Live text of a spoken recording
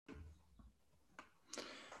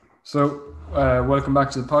Welcome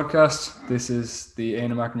back to the podcast. This is the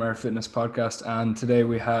Aina McNamara Fitness Podcast, and today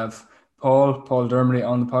we have Paul Dermody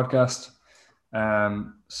on the podcast.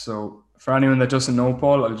 For anyone that doesn't know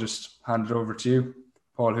Paul, I'll just hand it over to you.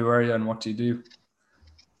 Paul, who are you and what do you do?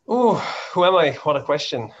 Oh, who am I? What a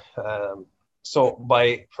question. So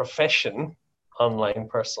by profession, online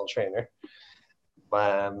personal trainer.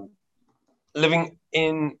 Living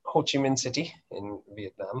in Ho Chi Minh City in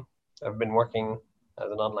Vietnam. I've been working as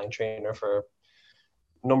an online trainer for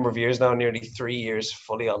a number of years now, nearly 3 years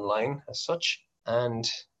fully online as such. And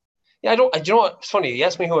yeah, you know what? It's funny. You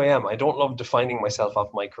ask me who I am. I don't love defining myself off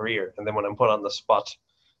my career. And then when I'm put on the spot,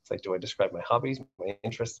 it's like, do I describe my hobbies, my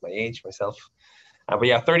interests, my age, myself? But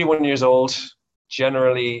yeah, 31 years old,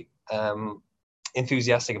 generally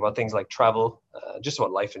enthusiastic about things like travel, just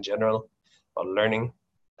about life in general, about learning,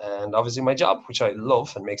 and obviously my job, which I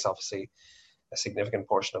love and makes obviously a significant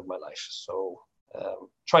portion of my life. So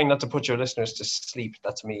trying not to put your listeners to sleep,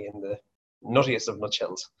 that's me in the nuttiest of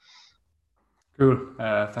nutshells. Cool.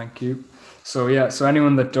 Thank you. So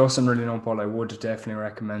anyone that doesn't really know Paul, I would definitely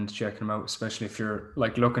recommend checking him out, especially if you're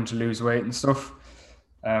like looking to lose weight and stuff.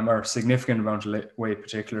 Or a significant amount of weight,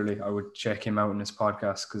 particularly, I would check him out in his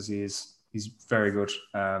podcast because he's very good,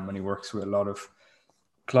 and he works with a lot of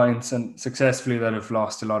clients and successfully that have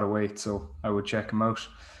lost a lot of weight. So I would check him out.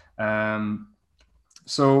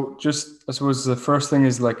 So just I suppose the first thing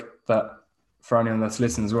is like that for anyone that's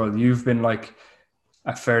listening as well. You've been like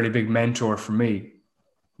a fairly big mentor for me,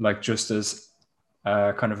 like just as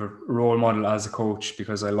kind of a role model as a coach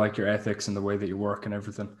because I like your ethics and the way that you work and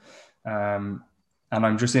everything. And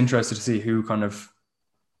I'm just interested to see who kind of,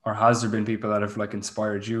 or has there been people that have like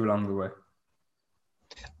inspired you along the way?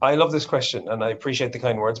 I love this question and I appreciate the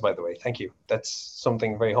kind words, by the way. Thank you. That's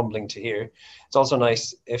something very humbling to hear. It's also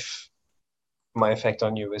nice if my effect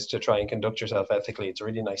on you is to try and conduct yourself ethically. It's a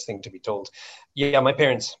really nice thing to be told. Yeah, my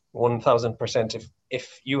parents, 1000%.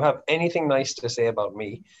 If you have anything nice to say about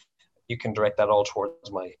me, you can direct that all towards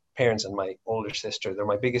my parents and my older sister. They're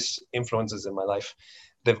my biggest influences in my life.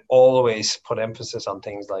 They've always put emphasis on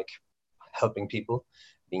things like helping people,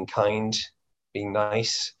 being kind, being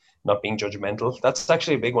nice, not being judgmental. That's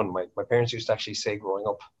actually a big one. My parents used to actually say growing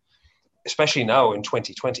up, especially now in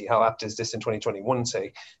 2020, how apt is this in 2021?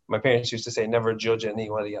 Say, my parents used to say, never judge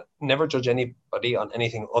anybody on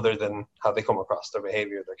anything other than how they come across, their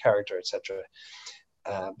behavior, their character, etc.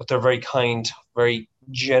 But they're very kind, very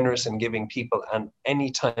generous and giving people. And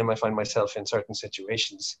anytime I find myself in certain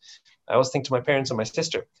situations, I always think to my parents and my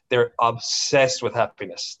sister, they're obsessed with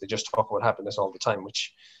happiness. They just talk about happiness all the time,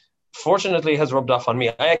 which fortunately has rubbed off on me.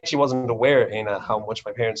 I actually wasn't aware in how much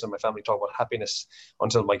my parents and my family talk about happiness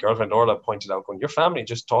until my girlfriend Orla pointed out, going, your family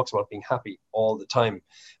just talks about being happy all the time.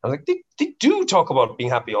 I was like, they do talk about being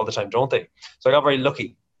happy all the time, don't they? So I got very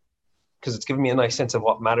lucky because it's given me a nice sense of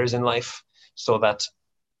what matters in life, so that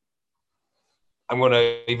I'm going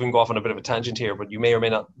to even go off on a bit of a tangent here, but you may or may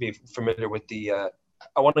not be familiar with the,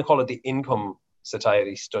 I want to call it the income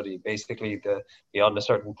satiety study. Basically, beyond a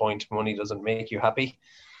certain point, money doesn't make you happy.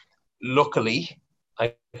 Luckily,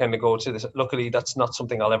 I kind of go to this. Luckily, that's not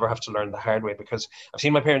something I'll ever have to learn the hard way, because I've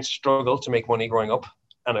seen my parents struggle to make money growing up,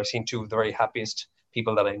 and I've seen two of the very happiest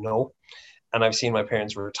people that I know, and I've seen my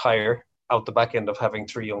parents retire out the back end of having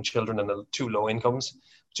 3 young children and two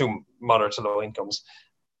moderate to low incomes.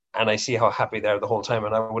 And I see how happy they are the whole time.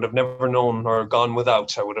 And I would have never known, or gone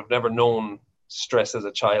without, I would have never known stress as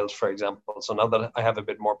a child, for example. So now that I have a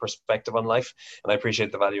bit more perspective on life and I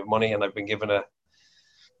appreciate the value of money, and I've been given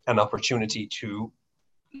an opportunity to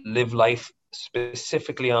live life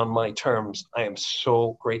specifically on my terms, I am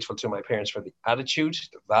so grateful to my parents for the attitude,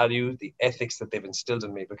 the value, the ethics that they've instilled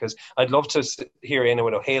in me. Because I'd love to hear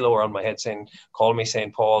anyone with a halo around my head saying, call me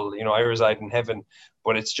St. Paul, I reside in heaven.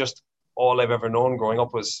 But it's just all I've ever known growing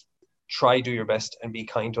up was try, do your best and be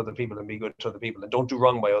kind to other people and be good to other people and don't do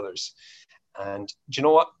wrong by others. And do you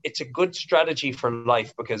know what? It's a good strategy for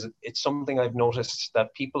life, because it's something I've noticed that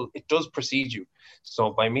it does precede you.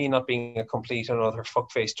 So by me not being a complete and utter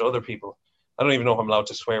fuckface to other people, I don't even know if I'm allowed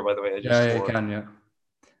to swear, by the way. Yeah, you can, yeah.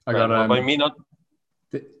 I got by me not.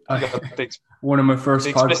 One of my first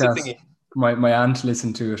podcasts, my aunt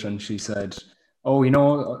listened to it and she said, "Oh,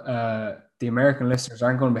 the American listeners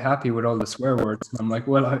aren't going to be happy with all the swear words." And I'm like,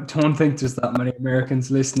 well, I don't think there's that many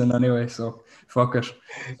Americans listening anyway, so fuck it.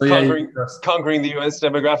 So conquering the US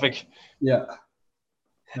demographic. Yeah.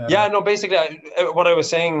 No, basically, what I was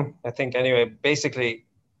saying, I think anyway, basically,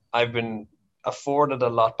 I've been afforded a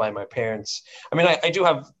lot by my parents. I mean, I do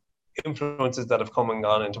have influences that have come and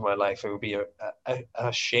gone into my life. It would be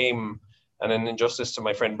a shame And an injustice to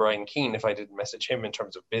my friend Brian Keane if I didn't message him in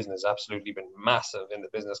terms of business. Absolutely been massive in the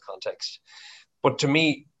business context. But to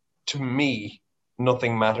me,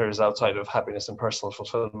 nothing matters outside of happiness and personal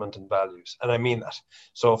fulfillment and values. And I mean that.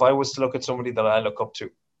 So if I was to look at somebody that I look up to,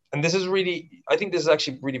 and this is really, I think this is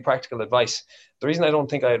actually really practical advice. The reason I don't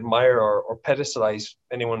think I admire or pedestalize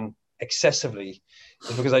anyone excessively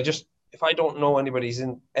is because if I don't know anybody's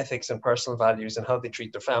in ethics and personal values and how they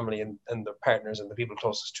treat their family and their partners and the people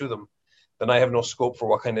closest to them, then I have no scope for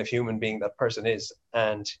what kind of human being that person is.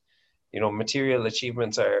 And, material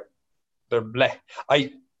achievements they're bleh.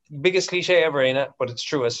 Biggest cliche ever, ain't it? But it's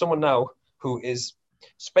true. As someone now who is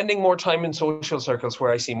spending more time in social circles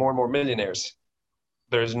where I see more and more millionaires,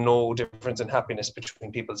 there's no difference in happiness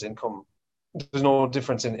between people's income. There's no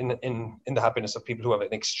difference in the happiness of people who have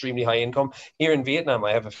an extremely high income. Here in Vietnam,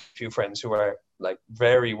 I have a few friends who are like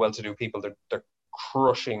very well-to-do people. They're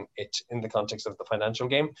crushing it in the context of the financial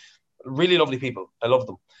game. Really lovely people. I love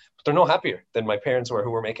them. But they're no happier than my parents were,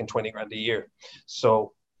 who were making 20 grand a year.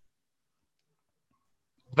 So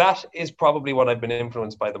that is probably what I've been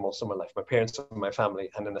influenced by the most in my life, my parents and my family,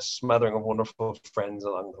 and then a smattering of wonderful friends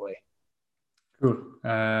along the way.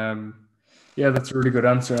 Cool. Yeah, that's a really good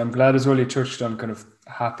answer. I'm glad as well you touched on kind of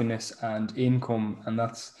happiness and income, and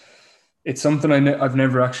it's something I've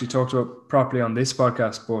never actually talked about properly on this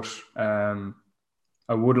podcast, but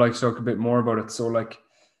I would like to talk a bit more about it. So, like,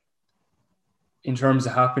 in terms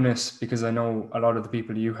of happiness, because I know a lot of the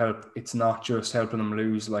people you help, it's not just helping them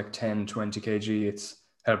lose like 10, 20 kg, it's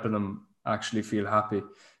helping them actually feel happy.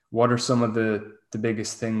 What are some of the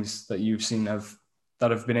biggest things that you've seen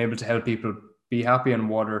that have been able to help people be happy, and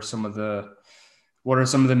what are some of the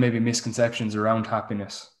maybe misconceptions around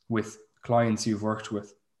happiness with clients you've worked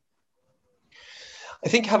with? I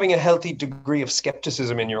think having a healthy degree of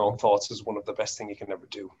skepticism in your own thoughts is one of the best things you can ever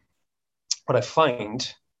do. What I find,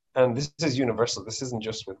 and this is universal, this isn't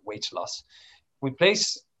just with weight loss, we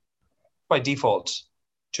place by default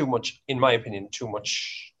too much, in my opinion, too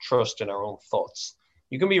much trust in our own thoughts.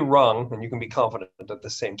 You can be wrong and you can be confident at the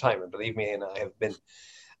same time. And believe me, and I have been.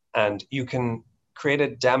 And you can create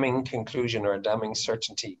a damning conclusion or a damning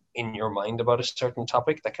certainty in your mind about a certain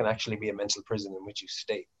topic that can actually be a mental prison in which you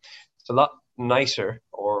stay. It's a lot nicer,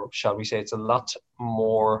 or shall we say, it's a lot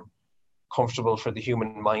more comfortable for the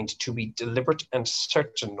human mind to be deliberate and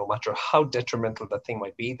certain, no matter how detrimental that thing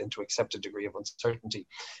might be, than to accept a degree of uncertainty.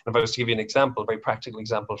 And if I was to give you an example, a very practical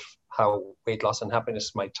example of how weight loss and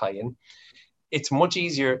happiness might tie in, it's much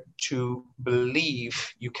easier to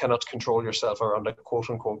believe you cannot control yourself around a quote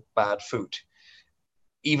unquote bad food,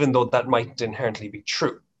 even though that might inherently be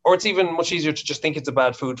true. Or it's even much easier to just think it's a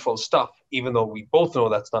bad food, full stop, even though we both know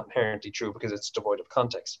that's not inherently true because it's devoid of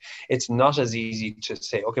context. It's not as easy to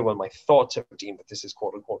say, okay, well, my thoughts have deemed that this is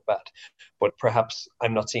quote unquote bad, but perhaps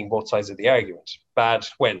I'm not seeing both sides of the argument. Bad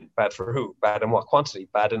when? Bad for who? Bad in what quantity?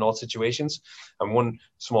 Bad in all situations? And one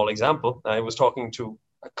small example, I was talking to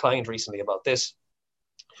a client recently about this.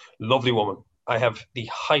 Lovely woman. I have the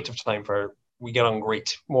height of time for her. We get on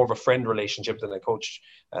great, more of a friend relationship than a coach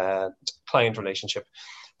client relationship.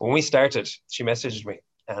 When we started, she messaged me,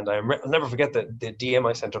 and I'll never forget the DM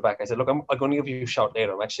I sent her back. I said, look, I'm going to give you a shout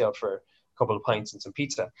later. I'm actually out for a couple of pints and some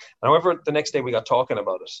pizza. And however, the next day we got talking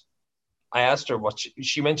about it. I asked her what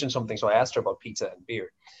she mentioned something. So I asked her about pizza and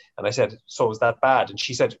beer. And I said, so is that bad? And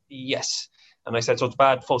she said, yes. And I said, so it's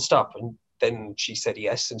bad, full stop. And then she said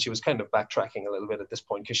yes. And she was kind of backtracking a little bit at this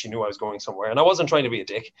point because she knew I was going somewhere. And I wasn't trying to be a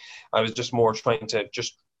dick. I was just more trying to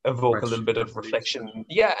just evoke a little bit of reflection.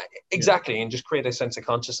 Yeah, exactly. Yeah. And just create a sense of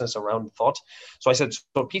consciousness around thought. So I said,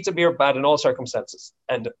 so pizza, beer, bad in all circumstances.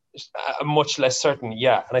 And much less certain,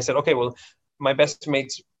 yeah. And I said, okay, well, my best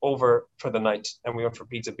mate's over for the night and we went for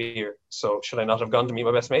pizza, beer. So should I not have gone to meet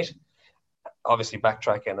my best mate? Obviously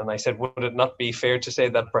backtracking. And I said, would it not be fair to say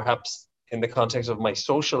that perhaps in the context of my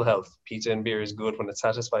social health, pizza and beer is good when it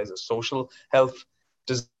satisfies a social health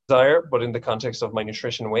desire, but in the context of my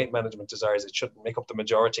nutrition and weight management desires, it shouldn't make up the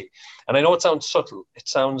majority. And I know it sounds subtle. It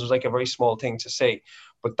sounds like a very small thing to say,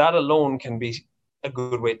 but that alone can be a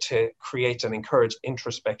good way to create and encourage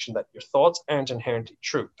introspection that your thoughts aren't inherently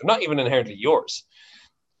true. They're not even inherently yours.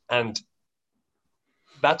 And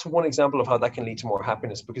that's one example of how that can lead to more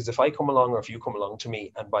happiness. Because if I come along or if you come along to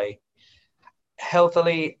me and by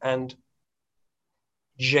healthily and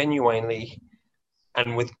genuinely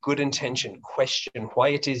and with good intention question why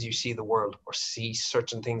it is you see the world or see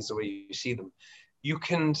certain things the way you see them, you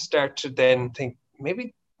can start to then think,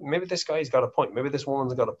 maybe this guy's got a point. Maybe this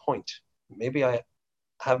woman's got a point. Maybe I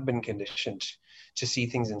have been conditioned to see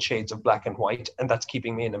things in shades of black and white, and that's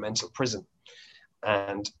keeping me in a mental prison.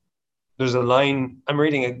 And there's a line, I'm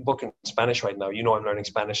reading a book in Spanish right now. You know, I'm learning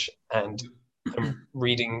Spanish, and I'm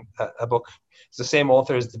reading a book. It's the same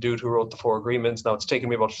author as the dude who wrote the Four Agreements. Now, it's taken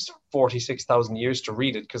me about 46,000 years to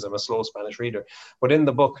read it because I'm a slow Spanish reader. But in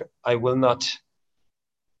the book, I will not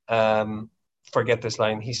forget this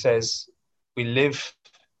line. He says, "We live,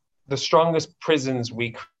 the strongest prisons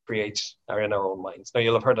we create are in our own minds." Now,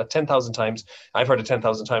 you'll have heard that 10,000 times. I've heard it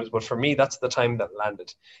 10,000 times, but for me, that's the time that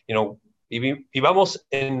landed. You know, vivamos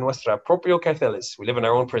en nuestra propia cárceles. We live in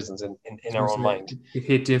our own prisons, in So our own mind. it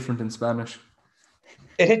hit different in Spanish.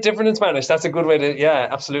 It hit different in Spanish. That's a good way to, yeah,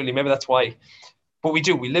 absolutely. Maybe that's why. But we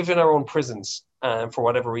do. We live in our own prisons for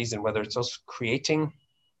whatever reason, whether it's us creating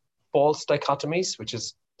false dichotomies, which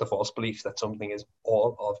is the false belief that something is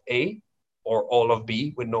all of A or all of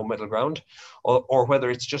B with no middle ground, or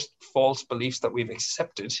whether it's just false beliefs that we've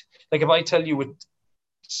accepted. Like if I tell you with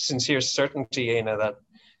sincere certainty, Aina, that,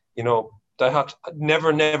 you know,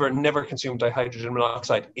 never consume dihydrogen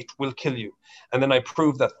monoxide. It will kill you. And then I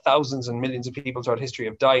prove that thousands and millions of people throughout history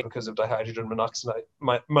have died because of dihydrogen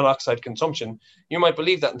monoxide consumption. You might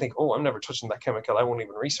believe that and think, oh, I'm never touching that chemical. I won't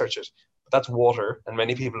even research it. But that's water, and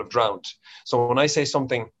many people have drowned. So when I say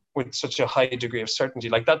something with such a high degree of certainty,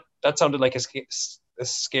 like that sounded like a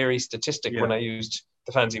scary statistic Yeah. when I used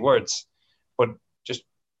the fancy words. But just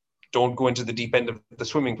don't go into the deep end of the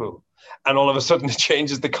swimming pool. And all of a sudden it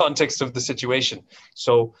changes the context of the situation.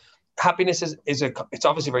 So happiness it's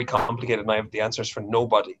obviously very complicated, and I have the answers for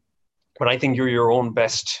nobody. But I think you're your own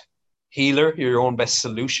best healer, you're your own best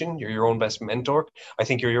solution, you're your own best mentor. I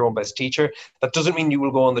think you're your own best teacher. That doesn't mean you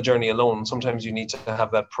will go on the journey alone. Sometimes you need to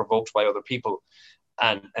have that provoked by other people,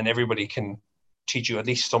 and everybody can teach you at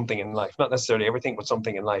least something in life. Not necessarily everything, but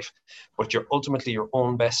something in life. But you're ultimately your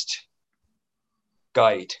own best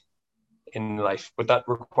guide in life. But that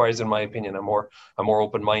requires, in my opinion, a more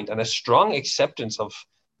open mind and a strong acceptance of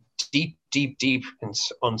deep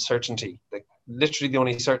uncertainty. Like literally the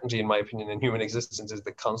only certainty, in my opinion, in human existence is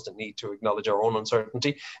the constant need to acknowledge our own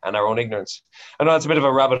uncertainty and our own ignorance. I know it's a bit of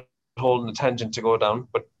a rabbit hole and a tangent to go down,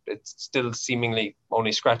 but it's still seemingly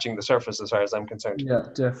only scratching the surface as far as I'm concerned. Yeah,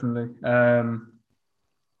 definitely.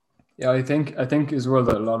 Yeah, I think as well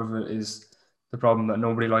that a lot of it is the problem that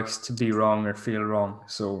nobody likes to be wrong or feel wrong.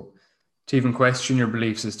 So to even question your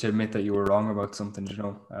beliefs is to admit that you were wrong about something, you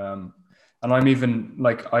know. And I'm even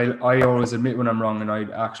like I always admit when I'm wrong, and I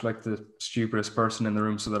act like the stupidest person in the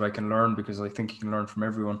room so that I can learn, because I think you can learn from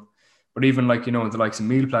everyone. But even like, you know, the likes of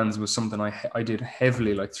meal plans was something I did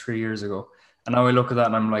heavily like 3 years ago, and now I look at that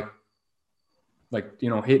and I'm like, you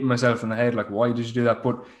know, hitting myself in the head, like, why did you do that?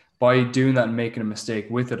 But by doing that and making a mistake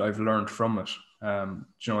with it, I've learned from it.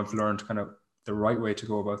 You know, I've learned kind of the right way to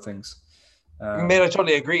go about things. Mate, I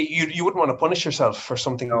totally agree. You wouldn't want to punish yourself for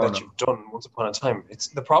something No, that no. you've done once upon a time. It's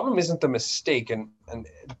the problem isn't the mistake, and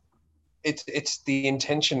it's the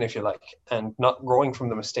intention, if you like, and not growing from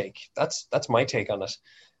the mistake. That's my take on it.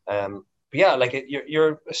 But yeah, like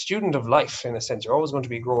you're a student of life in a sense. You're always going to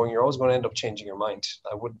be growing. You're always going to end up changing your mind.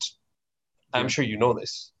 I'm Yeah. sure you know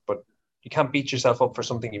this, but you can't beat yourself up for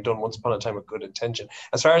something you've done once upon a time with good intention.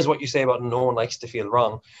 As far as what you say about no one likes to feel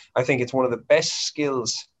wrong, I think it's one of the best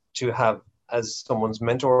skills to have as someone's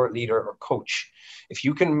mentor, leader, or coach. If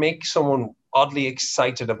you can make someone oddly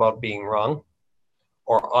excited about being wrong,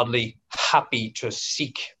 or oddly happy to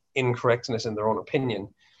seek incorrectness in their own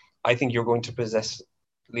opinion, I think you're going to possess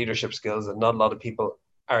leadership skills that not a lot of people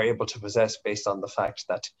are able to possess, based on the fact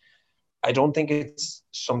that I don't think it's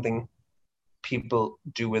something people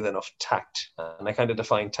do with enough tact. And I kind of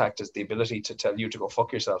define tact as the ability to tell you to go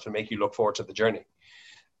fuck yourself and make you look forward to the journey.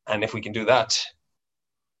 And if we can do that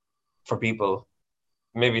for people,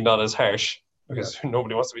 maybe not as harsh, Yeah. because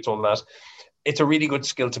nobody wants to be told that, it's a really good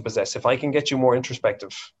skill to possess. If I can get you more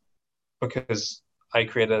introspective, because I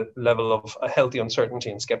create a level of a healthy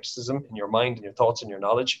uncertainty and skepticism in your mind and your thoughts and your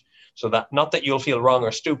knowledge, so that not that you'll feel wrong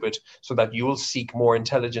or stupid, so that you'll seek more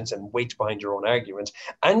intelligence and weight behind your own argument.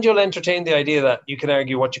 And you'll entertain the idea that you can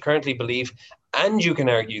argue what you currently believe, and you can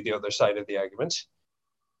argue the other side of the argument.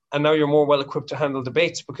 And now you're more well equipped to handle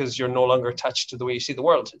debates because you're no longer attached to the way you see the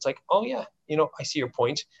world. It's like, oh yeah, I see your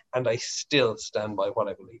point, and I still stand by what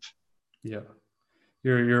I believe. Yeah.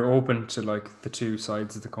 You're open to like the two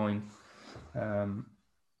sides of the coin. Um,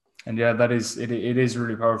 and yeah, that is it is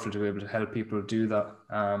really powerful to be able to help people do that.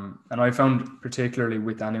 And I found particularly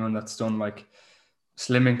with anyone that's done like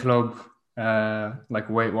Slimming Club, like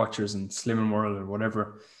Weight Watchers and Slimming World or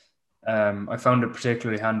whatever, I found it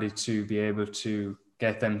particularly handy to be able to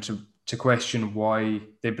get them to question why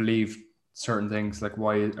they believe certain things, like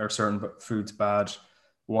why are certain foods bad,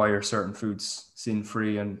 why are certain foods sin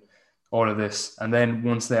free, and all of this. And then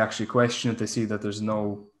once they actually question it, they see that there's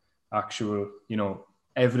no actual, you know,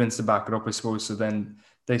 evidence to back it up, I suppose. So then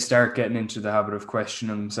they start getting into the habit of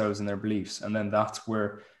questioning themselves and their beliefs. And then that's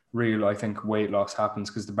where real, I think, weight loss happens,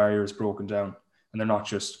 because the barrier is broken down and they're not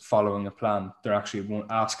just following a plan. They're actually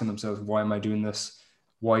asking themselves, why am I doing this?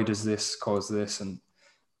 Why does this cause this? And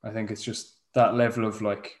I think it's just that level of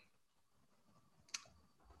like,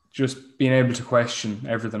 just being able to question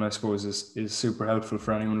everything, I suppose, is super helpful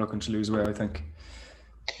for anyone looking to lose weight, I think.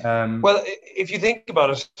 Well, if you think about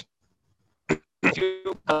it, if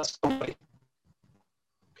you ask somebody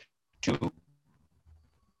to,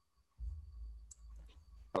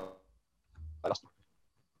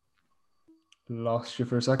 Lost you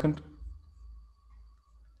for a second.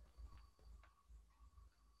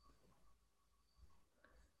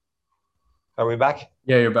 are we back?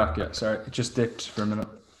 Yeah, you're back. Yeah, sorry, it just dipped for a minute.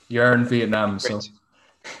 You are in Vietnam, so Great.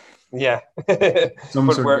 Yeah, some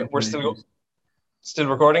but sort of we're internet still issues. still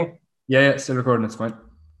recording. Yeah, still recording. It's fine.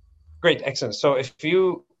 Great, excellent. So if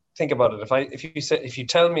you think about it, if you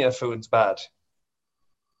tell me a food's bad,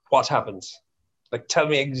 what happens? Like, tell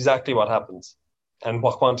me exactly what happens and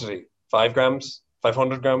what quantity. 5 grams,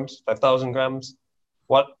 500 grams, 5,000 grams.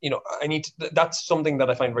 What I need to, that's something that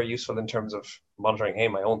I find very useful in terms of monitoring, hey,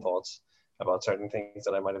 my own thoughts about certain things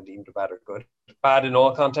that I might have deemed bad or good. Bad in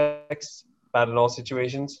all contexts, bad in all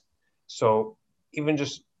situations. So even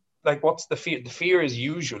just like, what's the fear? The fear is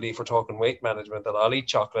usually, if we're talking weight management, that I'll eat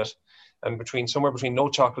chocolate, and somewhere between no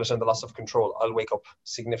chocolate and the loss of control, I'll wake up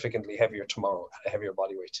significantly heavier tomorrow, at a heavier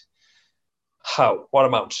body weight. How? What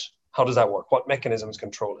amount? How does that work? What mechanisms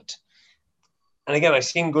control it? And again, I've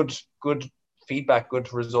seen good feedback,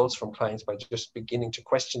 good results from clients by just beginning to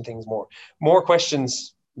question things more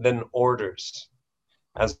questions than orders.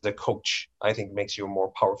 As a coach, I think makes you a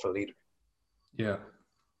more powerful leader. Yeah,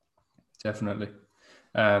 definitely.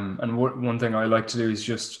 And one thing I like to do is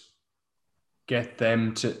just get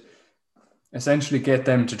them to essentially get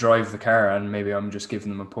them to drive the car, and maybe I'm just giving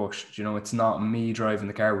them a push. It's not me driving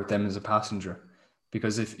the car with them as a passenger,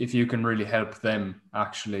 because if you can really help them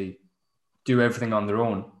actually do everything on their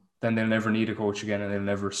own, then they'll never need a coach again, and they'll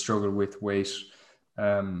never struggle with weight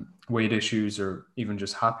issues, or even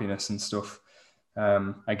just happiness and stuff.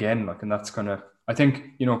 Again, like, and that's kind of, I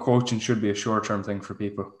think, coaching should be a short-term thing for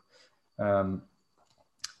people.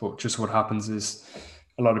 But just what happens is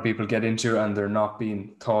a lot of people get into it and they're not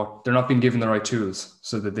being taught, they're not being given the right tools,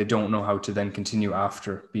 so that they don't know how to then continue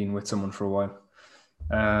after being with someone for a while.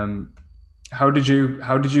 Um, how did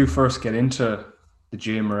you first get into the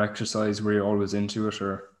gym or exercise? Were you always into it,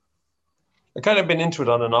 or? I've kind of been into it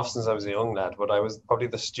on and off since I was a young lad, but I was probably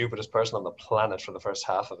the stupidest person on the planet for the first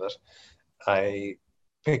half of it. I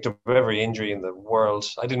picked up every injury in the world.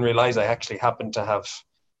 I didn't realize I actually happened to have,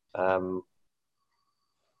 um,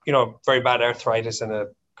 very bad arthritis and a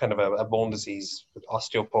kind of a bone disease with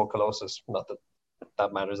osteoporosis. Not that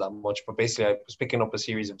that matters that much, but basically I was picking up a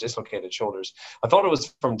series of dislocated shoulders. I thought it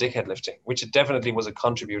was from dickhead lifting, which it definitely was a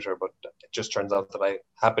contributor, but it just turns out that I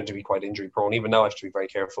happen to be quite injury prone. Even now I have to be very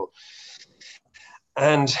careful.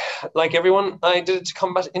 And like everyone, I did it to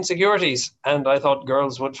combat insecurities. And I thought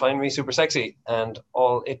girls would find me super sexy. And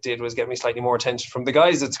all it did was get me slightly more attention from the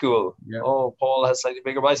guys at school. Yeah. Oh, Paul has slightly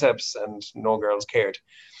bigger biceps, and no girls cared.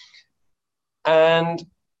 And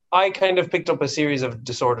I kind of picked up a series of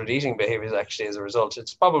disordered eating behaviors actually as a result.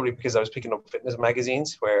 It's probably because I was picking up fitness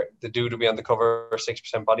magazines where the dude would be on the cover,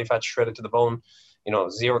 6% body fat shredded to the bone,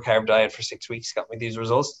 zero carb diet for 6 weeks got me these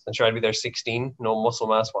results. And sure, I'd be there 16, no muscle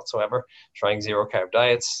mass whatsoever, trying zero carb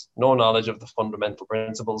diets, no knowledge of the fundamental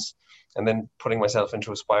principles, and then putting myself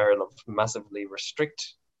into a spiral of massively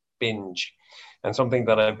restrict, binge. And something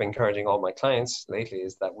that I've been encouraging all my clients lately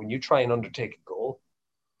is that when you try and undertake a goal,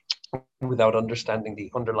 without understanding the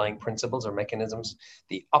underlying principles or mechanisms,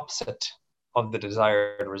 the opposite of the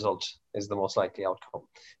desired result is the most likely outcome.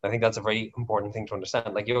 I think that's a very important thing to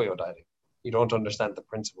understand, like yo-yo dieting. You don't understand the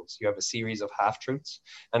principles. You have a series of half-truths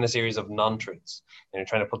and a series of non-truths, and you're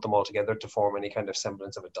trying to put them all together to form any kind of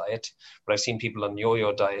semblance of a diet. But I've seen people on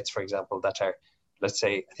yo-yo diets, for example, that are, let's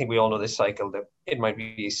say, I think we all know this cycle, that it might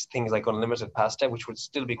be things like unlimited pasta, which would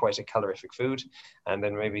still be quite a calorific food, and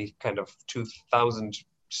then maybe kind of 2,000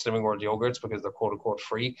 Slimming World yogurts because they're quote unquote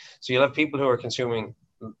free. So you'll have people who are consuming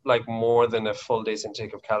like more than a full day's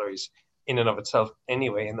intake of calories in and of itself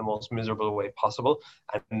anyway, in the most miserable way possible.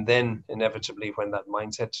 And then inevitably, when that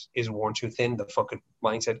mindset is worn too thin, the fuck it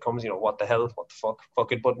mindset comes, what the hell, what the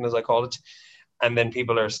fuck it button, as I call it. And then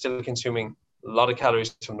people are still consuming a lot of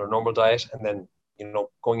calories from their normal diet, and then,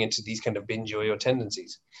 going into these kind of binge yo-yo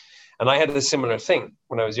tendencies. And I had a similar thing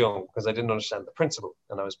when I was young because I didn't understand the principle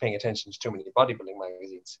and I was paying attention to too many bodybuilding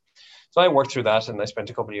magazines. So I worked through that, and I spent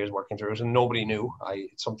a couple of years working through it, and nobody knew.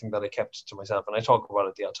 It's something that I kept to myself, and I talk about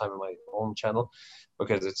it the odd time on my own channel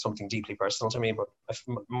because it's something deeply personal to me. But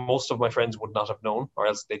most of my friends would not have known, or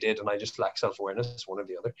else they did, and I just lack self-awareness, one or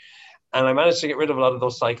the other. And I managed to get rid of a lot of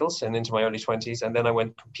those cycles and into my early 20s. And then I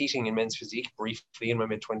went competing in men's physique briefly in my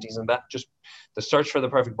mid 20s. And that just, the search for the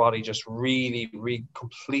perfect body just really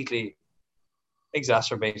completely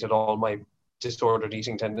exacerbated all my disordered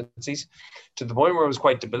eating tendencies to the point where it was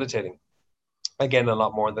quite debilitating. Again, a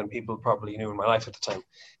lot more than people probably knew in my life at the time.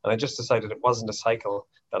 And I just decided it wasn't a cycle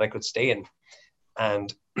that I could stay in.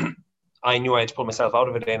 And I knew I had to pull myself out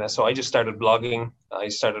of it, Dana. So I just started blogging. I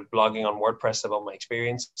started blogging on WordPress about my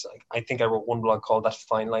experience. I think I wrote one blog called That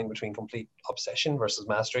Fine Line Between Complete Obsession versus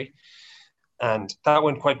Mastery. And that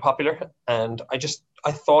went quite popular. And I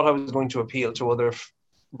thought I was going to appeal to other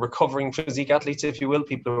recovering physique athletes, if you will,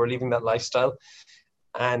 people who are leaving that lifestyle.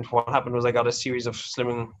 And what happened was I got a series of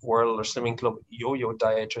Slimming World or Slimming Club yo-yo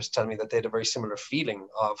dietists tell me that they had a very similar feeling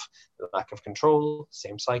of lack of control,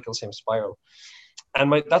 same cycle, same spiral.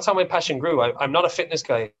 And that's how my passion grew. I'm not a fitness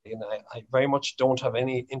guy. I very much don't have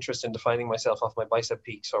any interest in defining myself off my bicep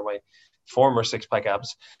peaks or my former six-pack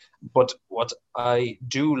abs. But what I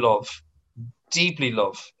do love, deeply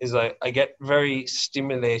love, is I get very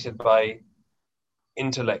stimulated by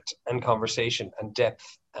intellect and conversation and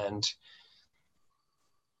depth, and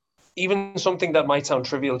even something that might sound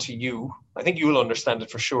trivial to you. I think you'll understand it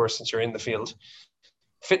for sure since you're in the field.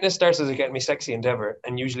 Fitness starts as a get me sexy endeavor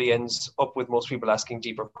and usually ends up with most people asking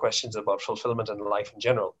deeper questions about fulfillment and life in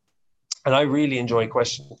general. And I really enjoy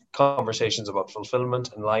conversations about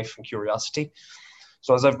fulfillment and life and curiosity.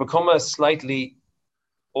 So as I've become a slightly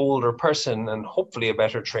older person and hopefully a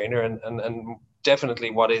better trainer and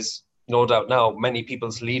definitely what is no doubt now many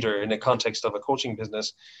people's leader in a context of a coaching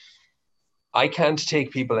business, I can't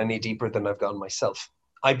take people any deeper than I've gone myself.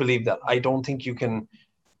 I believe that. I don't think you can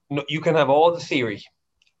have all the theory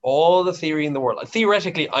in the world.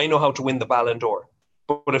 Theoretically, I know how to win the Ballon d'Or.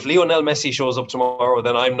 But if Lionel Messi shows up tomorrow,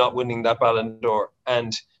 then I'm not winning that Ballon d'Or.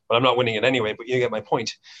 But I'm not winning it anyway, but you get my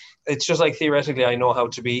point. It's just like theoretically I know how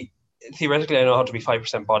to be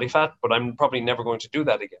 5% body fat, but I'm probably never going to do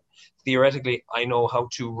that again. Theoretically, I know how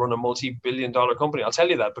to run a multi-billion-dollar company. I'll tell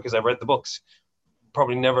you that because I've read the books.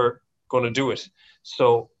 Probably never going to do it.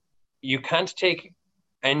 So you can't take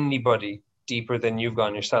anybody deeper than you've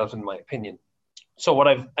gone yourself, in my opinion. So what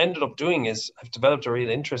I've ended up doing is I've developed a real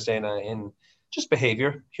interest in just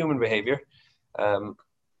behavior, human behavior.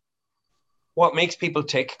 What makes people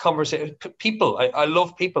tick, conversation, people. I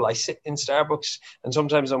love people. I sit in Starbucks and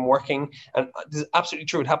sometimes I'm working, and this is absolutely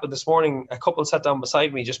true. It happened this morning. A couple sat down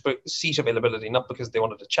beside me just for seat availability, not because they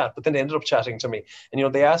wanted to chat, but then they ended up chatting to me.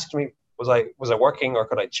 And, they asked me, was I working or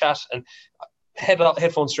could I chat? And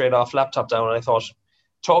headphones straight off, laptop down. And I thought,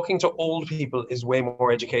 talking to old people is way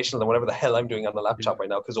more educational than whatever the hell I'm doing on the laptop right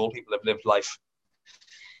now, because old people have lived life.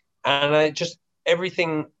 And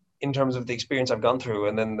everything in terms of the experience I've gone through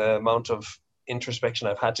and then the amount of introspection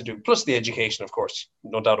I've had to do, plus the education, of course,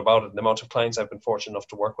 no doubt about it, the amount of clients I've been fortunate enough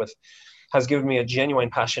to work with has given me a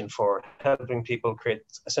genuine passion for helping people create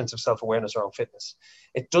a sense of self-awareness around fitness.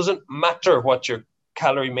 It doesn't matter what your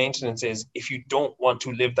calorie maintenance is if you don't want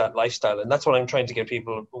to live that lifestyle. And that's what I'm trying to get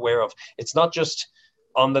people aware of. It's not just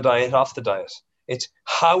on the diet, off the diet. It's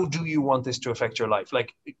how do you want this to affect your life?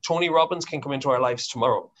 Like Tony Robbins can come into our lives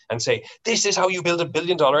tomorrow and say, this is how you build $1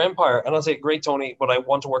 billion empire. And I'll say, great, Tony, but I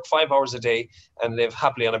want to work 5 hours a day and live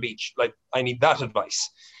happily on a beach. Like I need that advice.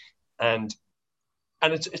 And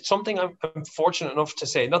it's something I'm fortunate enough to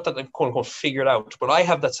say, not that I've quote unquote figured out, but I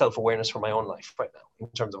have that self-awareness for my own life right now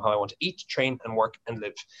in terms of how I want to eat, train and work and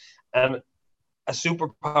live. And a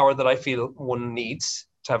superpower that I feel one needs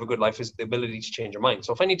to have a good life is the ability to change your mind.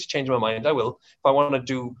 So if I need to change my mind, I will. If I want to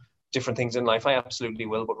do different things in life, I absolutely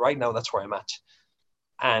will. But right now, that's where I'm at.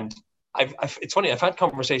 And it's funny, I've had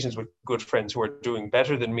conversations with good friends who are doing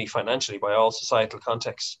better than me financially by all societal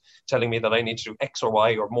contexts, telling me that I need to do X or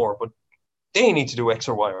Y or more, but they need to do X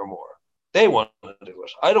or Y or more. They want to do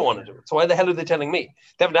it. I don't want to do it. So why the hell are they telling me?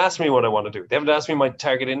 They haven't asked me what I want to do. They haven't asked me my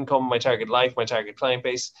target income, my target life, my target client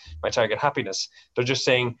base, my target happiness. They're just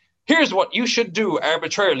saying, here's what you should do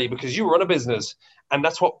arbitrarily because you run a business. And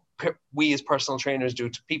that's what we as personal trainers do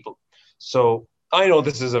to people. So I know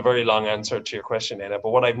this is a very long answer to your question, Anna,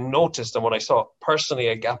 but what I've noticed and what I saw personally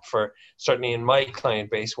a gap for, certainly in my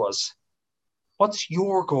client base, was what's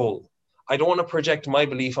your goal? I don't want to project my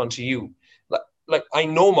belief onto you. Like I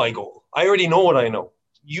know my goal. I already know what I know.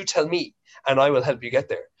 You tell me and I will help you get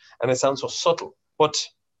there. And it sounds so subtle. But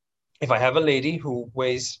if I have a lady who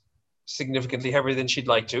weighs significantly heavier than she'd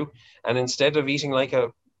like to, and instead of eating like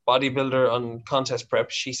a bodybuilder on contest prep.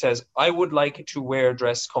 She says, I would like to wear a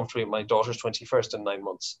dress comfortably at my daughter's 21st in 9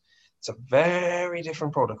 months. It's a very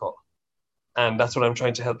different protocol. And that's what I'm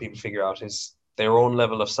trying to help people figure out is their own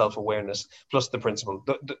level of self-awareness plus the principle.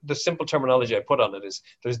 The simple terminology I put on it is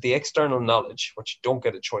there's the external knowledge, which you don't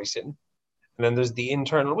get a choice in. And then there's the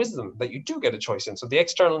internal wisdom that you do get a choice in. So the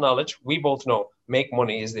external knowledge, we both know, make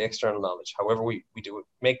money is the external knowledge. However we do it,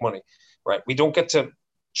 make money, right? We don't get to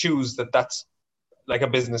choose that that's like a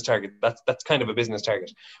business target. That's kind of a business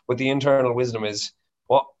target. But the internal wisdom is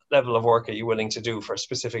what level of work are you willing to do for a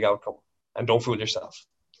specific outcome? And don't fool yourself.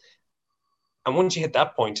 And once you hit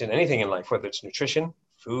that point in anything in life, whether it's nutrition,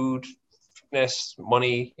 food, fitness,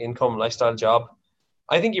 money, income, lifestyle, job,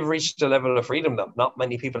 I think you've reached a level of freedom that not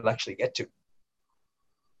many people actually get to.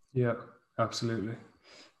 Yeah, absolutely.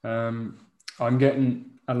 I'm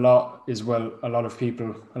getting a lot as well, a lot of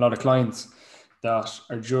people, a lot of clients that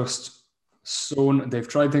are just they've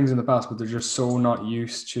tried things in the past, but they're just so not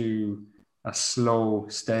used to a slow,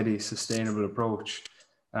 steady, sustainable approach.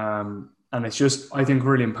 And it's just, I think,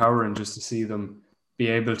 really empowering just to see them be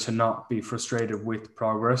able to not be frustrated with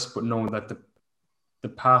progress, but know that the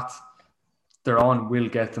path they're on will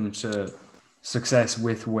get them to success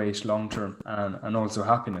with weight long term and also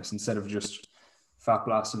happiness instead of just fat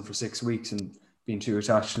blasting for 6 weeks and being too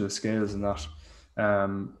attached to the scales and that.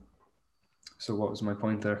 So what was my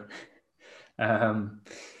point there?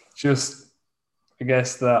 Just, I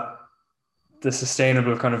guess that the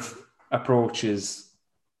sustainable kind of approach is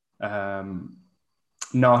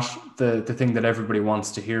not the thing that everybody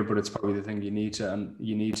wants to hear, but it's probably the thing you need to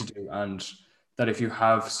do. And that if you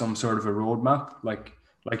have some sort of a roadmap,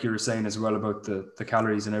 like you were saying as well about the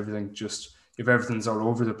calories and everything, just if everything's all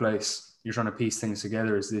over the place, you're trying to piece things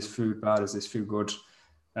together. Is this food bad? Is this food good?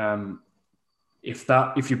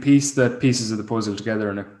 If you piece the pieces of the puzzle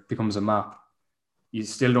together and it becomes a map, you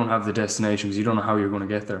still don't have the destination because you don't know how you're going to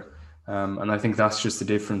get there. And I think that's just the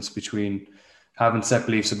difference between having set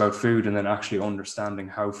beliefs about food and then actually understanding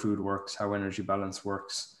how food works, how energy balance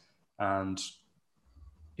works. And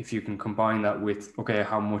if you can combine that with, okay,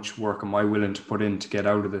 how much work am I willing to put in to get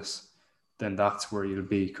out of this, then that's where you'll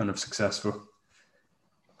be kind of successful.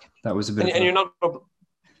 That was a bit and you're not,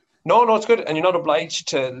 no, it's good. And you're not obliged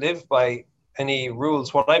to live by any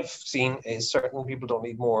rules. What I've seen is certain people don't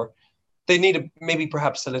need more. They need maybe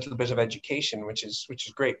perhaps a little bit of education, which is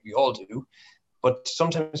great. We all do. But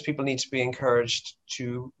sometimes people need to be encouraged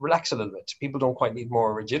to relax a little bit. People don't quite need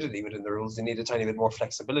more rigidity within the rules. They need a tiny bit more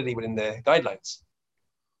flexibility within the guidelines.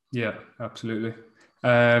 Yeah, absolutely.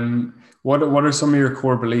 What are some of your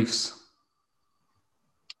core beliefs?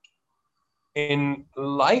 In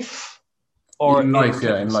life or in life, in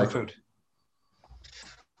yeah, in fitness and life. food?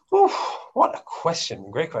 Oof, what a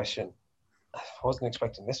question. Great question. I wasn't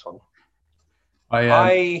expecting this one. I Go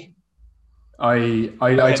I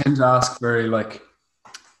ahead. tend to ask very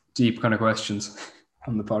deep kind of questions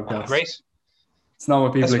on the podcast. Great. It's not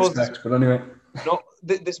what I people suppose this, expect, but anyway. no,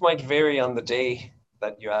 this might vary on the day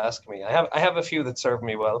that you ask me. I have a few that serve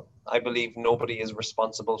me well. I believe nobody is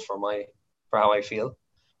responsible for how I feel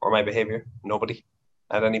or my behavior. Nobody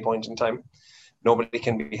at any point in time. Nobody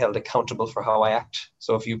can be held accountable for how I act.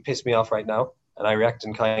 So if you piss me off right now and I react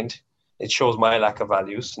in kind, it shows my lack of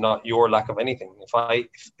values, not your lack of anything.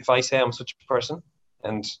 If I say I'm such a person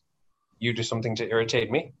and you do something to irritate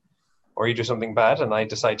me, or you do something bad and I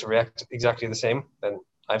decide to react exactly the same, then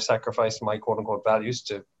I've sacrificed my quote unquote values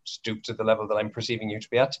to stoop to the level that I'm perceiving you to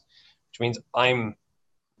be at, which means I'm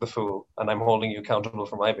the fool and I'm holding you accountable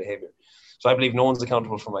for my behavior. So I believe no one's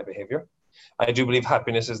accountable for my behavior. I do believe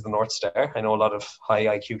happiness is the North Star. I know a lot of high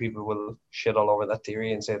IQ people will shit all over that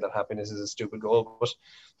theory and say that happiness is a stupid goal, but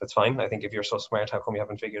that's fine. I think if you're so smart, how come you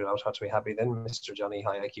haven't figured out how to be happy then, Mr. Johnny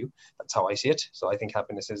High IQ? That's how I see it. So I think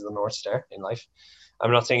happiness is the North Star in life.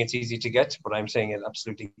 I'm not saying it's easy to get, but I'm saying it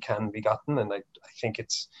absolutely can be gotten. And I think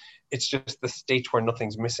it's just the state where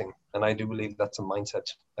nothing's missing. And I do believe that's a mindset.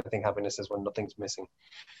 I think happiness is when nothing's missing.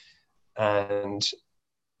 And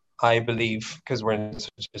I believe, because we're in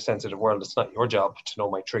such a sensitive world, it's not your job to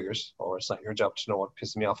know my triggers, or it's not your job to know what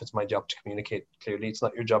pisses me off. It's my job to communicate clearly. It's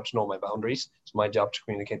not your job to know my boundaries. It's my job to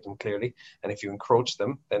communicate them clearly. And if you encroach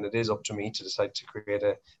them, then it is up to me to decide to create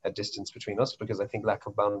a distance between us, because I think lack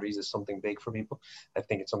of boundaries is something big for people. I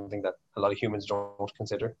think it's something that a lot of humans don't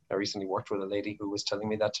consider. I recently worked with a lady who was telling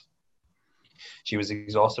me that she was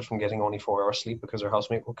exhausted from getting only 4 hours sleep because her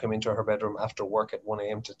housemate would come into her bedroom after work at 1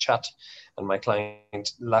 a.m. to chat. And my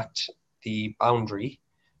client lacked the boundary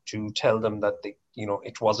to tell them that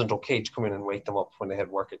it wasn't okay to come in and wake them up when they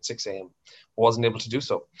had work at 6 a.m. I wasn't able to do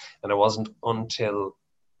so. And it wasn't until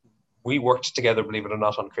we worked together, believe it or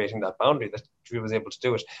not, on creating that boundary that she was able to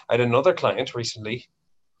do it. I had another client recently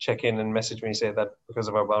check in and message me, say that because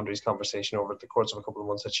of our boundaries conversation over the course of a couple of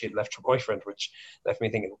months that she had left her boyfriend, which left me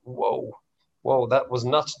thinking, whoa, that was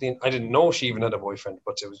not I didn't know she even had a boyfriend,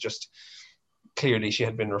 but it was just clearly she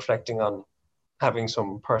had been reflecting on having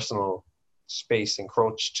some personal space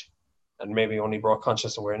encroached and maybe only brought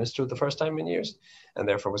conscious awareness to it the first time in years, and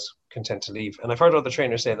therefore was content to leave. And I've heard other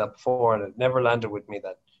trainers say that before, and it never landed with me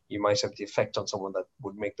that you might have the effect on someone that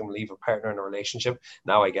would make them leave a partner in a relationship.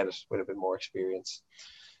 Now I get it with a bit more experience.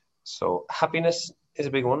 So happiness is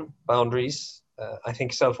a big one. Boundaries. I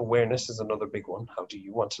think self-awareness is another big one. How do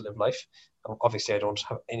you want to live life? Obviously, I don't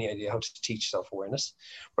have any idea how to teach self-awareness,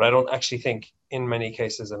 but I don't actually think in many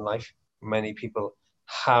cases in life, many people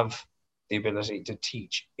have the ability to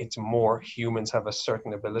teach. It's more humans have a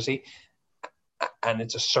certain ability and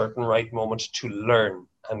it's a certain right moment to learn.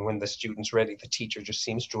 And when the student's ready, the teacher just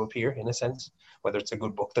seems to appear in a sense, whether it's a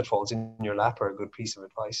good book that falls in your lap or a good piece of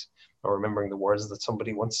advice or remembering the words that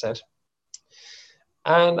somebody once said.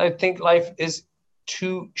 And I think life is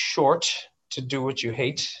too short to do what you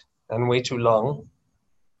hate and way too long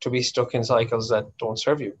to be stuck in cycles that don't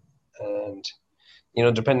serve you. And,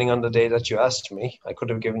 depending on the day that you asked me, I could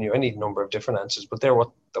have given you any number of different answers, but they're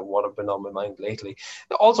what have been on my mind lately.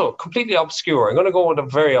 Also, completely obscure. I'm going to go with a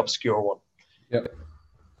very obscure one. Yep.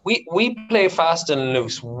 We play fast and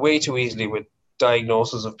loose way too easily with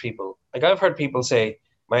diagnoses of people. Like I've heard people say,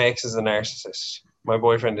 my ex is a narcissist. My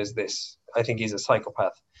boyfriend is this. I think he's a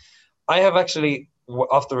psychopath. I have actually,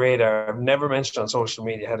 off the radar, I've never mentioned on social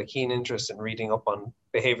media, had a keen interest in reading up on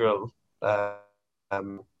behavioral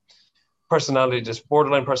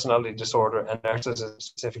borderline personality disorder and narcissism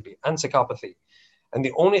specifically, and psychopathy. And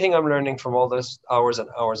the only thing I'm learning from all this hours and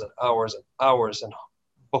hours and hours and hours and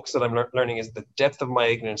books that I'm learning is the depth of my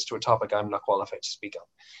ignorance to a topic I'm not qualified to speak on.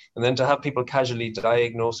 And then to have people casually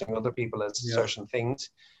diagnosing other people as certain things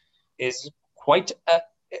is quite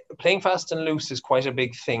playing fast and loose is quite a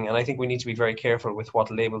big thing. And I think we need to be very careful with what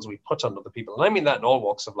labels we put on other people. And I mean that in all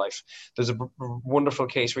walks of life. There's a wonderful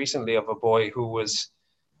case recently of a boy who was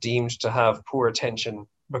deemed to have poor attention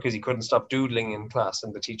because he couldn't stop doodling in class,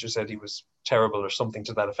 and the teacher said he was terrible or something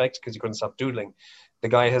to that effect because he couldn't stop doodling. The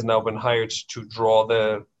guy has now been hired to draw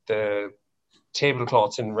the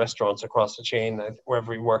tablecloths in restaurants across the chain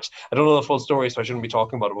wherever he works. I don't know the full story, so I shouldn't be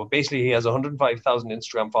talking about it, but basically he has 105,000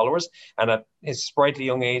 Instagram followers, and at his sprightly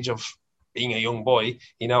young age of being a young boy,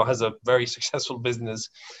 he now has a very successful business.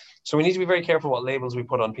 So we need to be very careful what labels we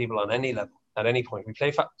put on people on any level, at any point. We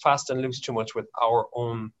play fast and loose too much with our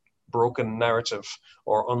own broken narrative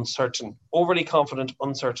or overly confident,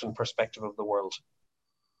 uncertain perspective of the world.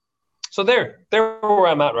 So there where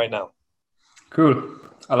I'm at right now. Cool.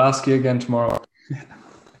 I'll ask you again tomorrow.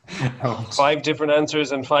 5 different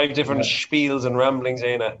answers and 5 different spiels and ramblings,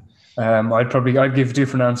 Aina. I'd give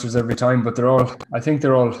different answers every time, but I think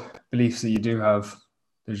they're all beliefs that you do have.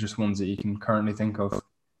 There's just ones that you can currently think of.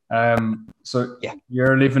 So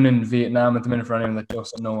you're living in Vietnam at the minute. For anyone that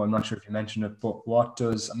doesn't know, I'm not sure if you mentioned it, but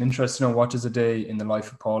I'm interested to know, what does a day in the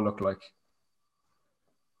life of Paul look like?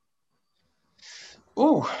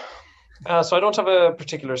 So I don't have a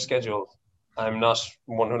particular schedule. I'm not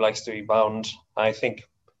one who likes to be bound. I think,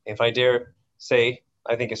 if I dare say,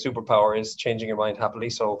 I think a superpower is changing your mind happily.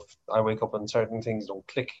 So if I wake up and certain things don't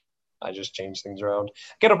click, I just change things around.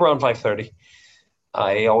 Get up around 5:30.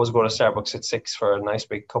 I always go to Starbucks at 6 for a nice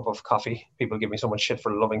big cup of coffee. People give me so much shit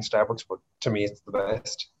for loving Starbucks, but to me, it's the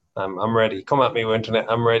best. I'm ready. Come at me, internet.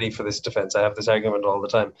 I'm ready for this defense. I have this argument all the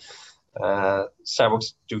time.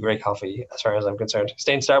 Starbucks do great coffee, as far as I'm concerned.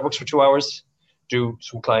 Stay in Starbucks for 2 hours, do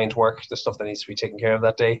some client work, the stuff that needs to be taken care of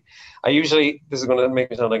that day. This is going to make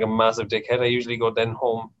me sound like a massive dickhead. I usually go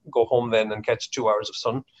home then and catch 2 hours of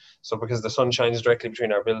sun. So because the sun shines directly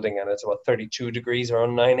between our building and it's about 32 degrees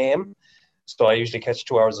around 9 a.m., so I usually catch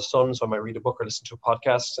 2 hours of sun. So I might read a book or listen to a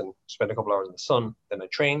podcast and spend a couple hours in the sun. Then I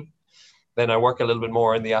train. Then I work a little bit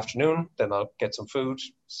more in the afternoon. Then I'll get some food,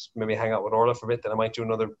 maybe hang out with Orla for a bit. Then I might do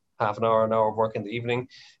another half an hour of work in the evening.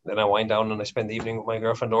 Then I wind down and I spend the evening with my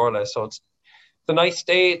girlfriend Orla. So it's a nice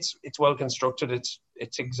day. It's well constructed.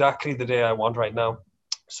 It's exactly the day I want right now.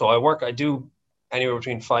 So I do anywhere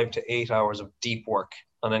between 5 to 8 hours of deep work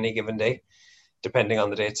on any given day, depending on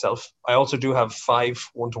the day itself. I also do have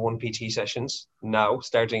 5 one-to-one PT sessions now,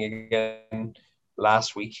 starting again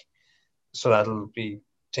last week. So that'll be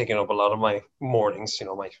taking up a lot of my mornings,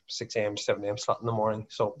 my 6 a.m. to 7 a.m. slot in the morning.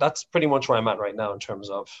 So that's pretty much where I'm at right now in terms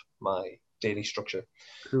of my daily structure.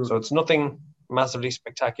 Cool. So it's nothing massively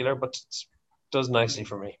spectacular, but it does nicely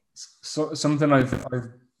for me. So something I've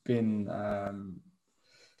been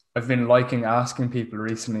I've been liking asking people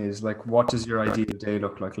recently is like, what does your ideal day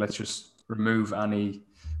look like? Let's just remove any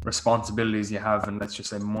responsibilities you have, and let's just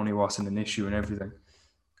say money wasn't an issue and everything,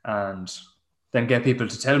 and then get people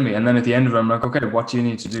to tell me. And then at the end of it, I'm like, okay, what do you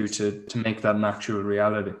need to do to make that an actual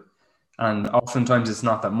reality? And oftentimes it's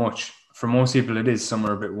not that much. For most people, it is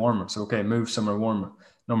somewhere a bit warmer. So, okay, move somewhere warmer.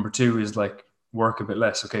 Number two is like work a bit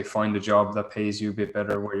less. Okay, find a job that pays you a bit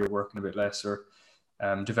better where you're working a bit less, or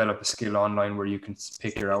develop a skill online where you can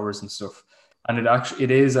pick your hours and stuff. And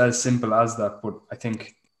it is as simple as that. But I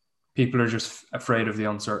think people are just afraid of the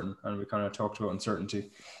uncertain, and we kind of talked about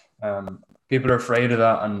uncertainty. People are afraid of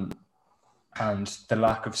that, and the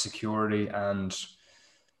lack of security, and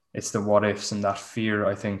it's the what ifs and that fear,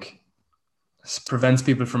 I think, prevents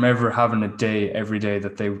people from ever having a day every day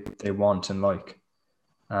that they want and like.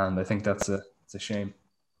 And I think it's a shame.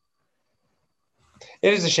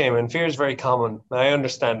 It is a shame, and fear is very common. I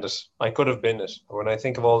understand it. I could have been it. When I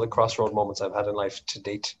think of all the crossroad moments I've had in life to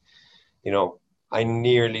date, you know, I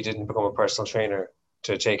nearly didn't become a personal trainer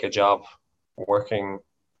to take a job working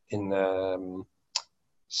in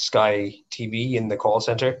Sky TV in the call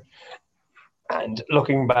center. And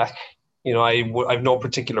looking back, I've no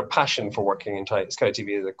particular passion for working in Sky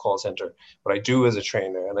TV as a call center, but I do as a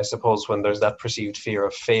trainer. And I suppose when there's that perceived fear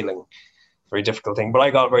of failing, very difficult thing. But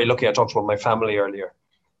I got very lucky. I talked about my family earlier.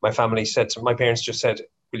 My parents just said,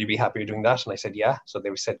 will you be happy doing that? And I said, yeah. So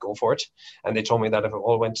they said, go for it. And they told me that if it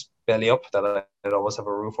all went belly up, that I'd always have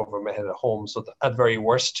a roof over my head at home. So at very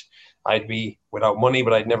worst, I'd be without money,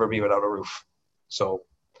 but I'd never be without a roof. So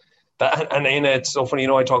that, and it's so funny,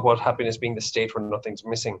 I talk about happiness being the state where nothing's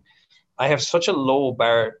missing. I have such a low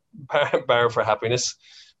bar for happiness.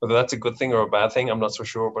 Whether that's a good thing or a bad thing, I'm not so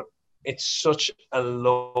sure, but it's such a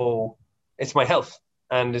low, it's my health.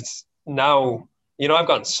 And it's now, I've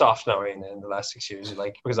gotten soft now in the last 6 years,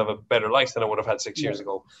 like, because I have a better life than I would have had 6 years Yeah.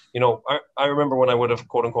 ago. I remember when I would have,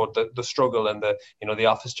 quote unquote, the struggle and the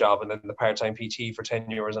office job and then the part-time PT for 10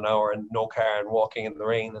 euros an hour and no car and walking in the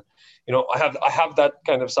rain. And, I have that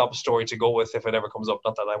kind of sob story to go with if it ever comes up.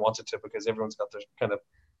 Not that I wanted to, because everyone's got their kind of,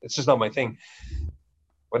 it's just not my thing.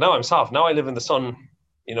 But now I'm soft. Now I live in the sun,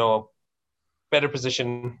 you know, better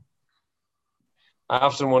position. I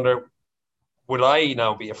often wonder, would I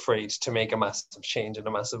now be afraid to make a massive change and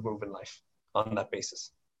a massive move in life on that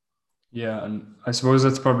basis? Yeah, and I suppose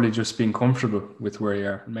that's probably just being comfortable with where you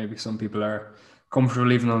are. Maybe some people are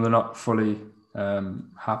comfortable even though they're not fully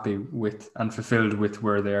happy with and fulfilled with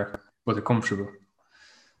where they are, but they're comfortable.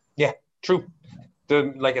 Yeah, true.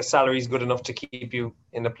 Like a salary is good enough to keep you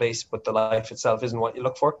in a place, but the life itself isn't what you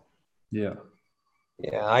look for. Yeah.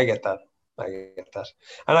 Yeah, I get that. I get that.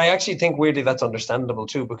 And I actually think weirdly that's understandable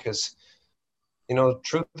too, because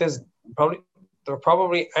truth is probably there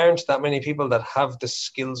probably aren't that many people that have the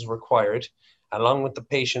skills required, along with the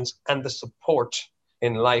patience and the support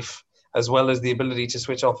in life, as well as the ability to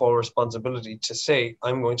switch off all responsibility to say,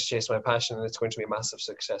 I'm going to chase my passion and it's going to be a massive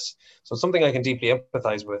success. So it's something I can deeply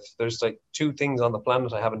empathize with. There's like two things on the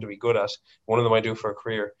planet I happen to be good at. One of them I do for a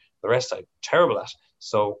career, the rest I'm terrible at.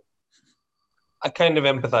 So I kind of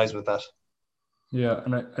empathize with that. Yeah,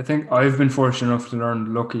 and I think I've been fortunate enough to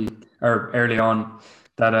learn lucky or early on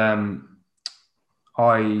that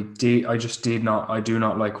I do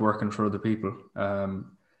not like working for other people.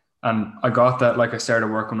 And I got that, like, I started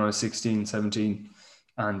work when I was 16, 17,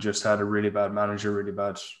 and just had a really bad manager, really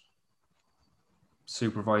bad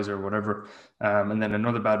supervisor, whatever. And then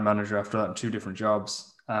another bad manager after that in two different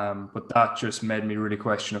jobs. But that just made me really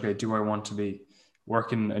question, okay, do I want to be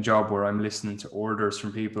working a job where I'm listening to orders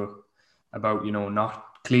from people about, not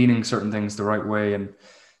cleaning certain things the right way, and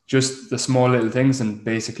just the small little things, and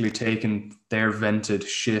basically taking their vented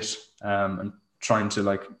shit and trying to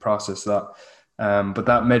like process that. But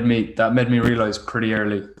that made me realize pretty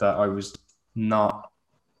early that I was not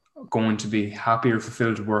going to be happy or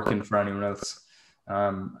fulfilled working for anyone else.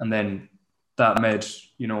 And then that made,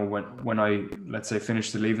 when I, let's say,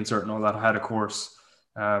 finished the leaving cert and all that, I had a course.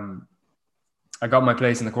 Um, I got my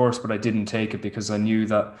place in the course, but I didn't take it because I knew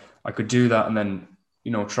that I could do that and then,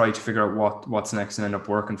 try to figure out what's next and end up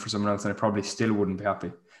working for someone else, and I probably still wouldn't be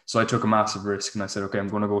happy. So I took a massive risk and I said, okay, I'm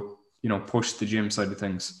going to go, push the gym side of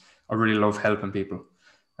things. I really love helping people.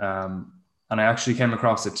 And I actually came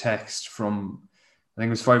across a text from, I think it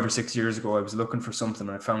was 5 or 6 years ago. I was looking for something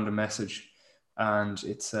and I found a message, and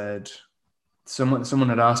it said, someone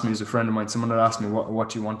had asked me, as a friend of mine, someone had asked me, what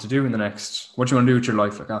do you want to do what do you want to do with your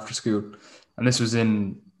life, like after school? And this was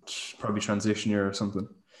in probably transition year or something.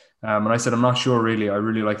 And I said, I'm not sure really. I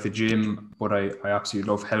really like the gym, but I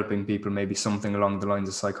absolutely love helping people, maybe something along the lines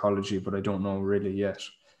of psychology, but I don't know really yet.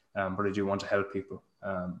 But I do want to help people.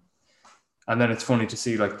 And then it's funny to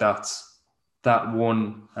see like that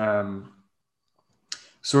one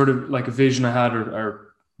sort of like a vision I had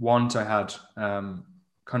or want I had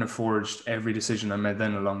kind of forged every decision I made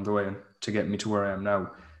then along the way to get me to where I am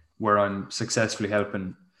now, where I'm successfully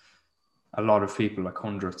helping a lot of people, like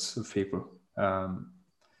hundreds of people.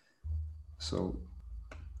 So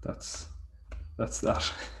that's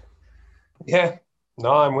that. Yeah,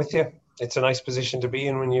 no, I'm with you. It's a nice position to be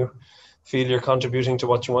in when you feel you're contributing to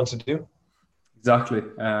what you want to do. Exactly.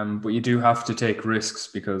 But you do have to take risks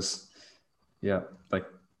because, yeah, like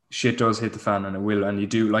shit does hit the fan and it will. And you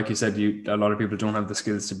do, like you said, a lot of people don't have the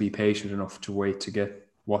skills to be patient enough to wait to get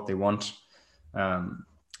what they want. And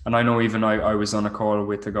I know even I was on a call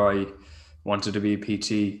with a guy wanted to be a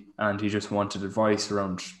PT and he just wanted advice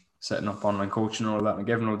around setting up online coaching and all that. And I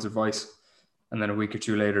gave him loads of advice. And then a week or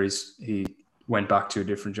two later, he went back to a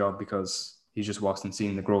different job because he just wasn't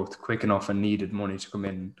seeing the growth quick enough and needed money to come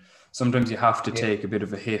in. Sometimes you have to Yeah. take a bit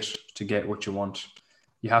of a hit to get what you want.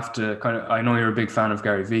 You have to I know you're a big fan of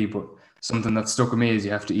Gary Vee, but something that stuck with me is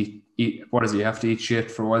you have to eat, what is it? You have to eat shit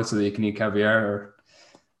for a while so that you can eat caviar. Or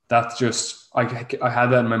that's just, I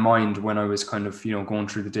had that in my mind when I was kind of, going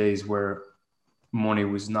through the days where money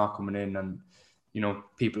was not coming in and,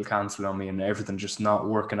 people canceling on me and everything just not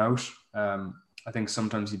working out. I think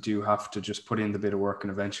sometimes you do have to just put in the bit of work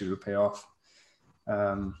and eventually it'll pay off.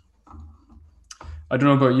 I don't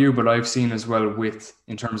know about you, but I've seen as well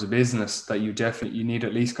in terms of business that you need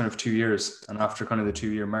at least kind of 2 years. And after kind of the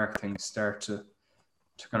 2 year mark, things start to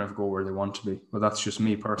kind of go where they want to be. But that's just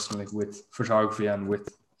me personally with photography and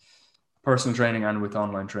with personal training and with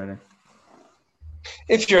online training.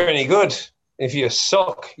 If you're any good, if you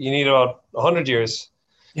suck, you need about 100 years.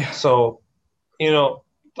 Yeah. So,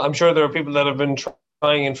 I'm sure there are people that have been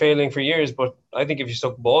trying and failing for years, but I think if you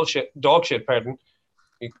suck dog shit, you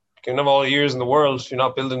can have all the years in the world. You're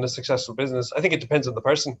not building a successful business. I think it depends on the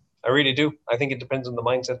person. I really do. I think it depends on the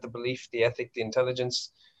mindset, the belief, the ethic, the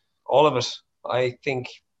intelligence, all of it. I think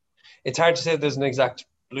it's hard to say there's an exact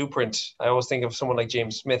blueprint. I always think of someone like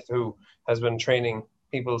James Smith, who has been training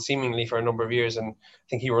people seemingly for a number of years, and I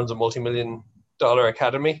think he runs a multi-million-dollar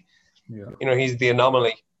academy. Yeah. He's the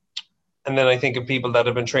anomaly. And then I think of people that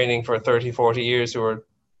have been training for 30, 40 years who are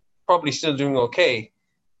probably still doing okay.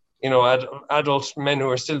 Adult men who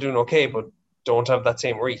are still doing okay, but don't have that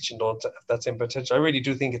same reach and don't have that same potential. I really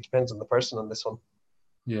do think it depends on the person on this one.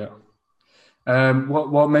 Yeah.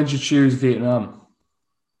 What made you choose Vietnam?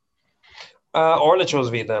 Orla chose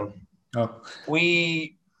Vietnam. Oh. Orla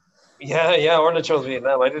chose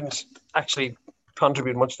Vietnam. I didn't actually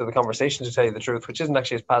contribute much to the conversation, to tell you the truth, which isn't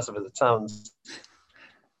actually as passive as it sounds.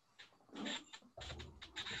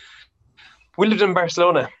 We lived in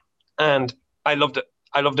Barcelona and I loved it.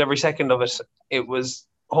 I loved every second of it. It was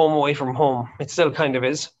home away from home. It still kind of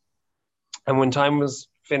is. And when time was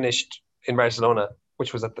finished in Barcelona,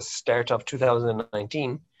 which was at the start of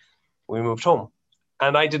 2019, we moved home.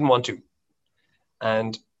 And I didn't want to.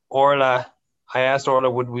 And I asked Orla,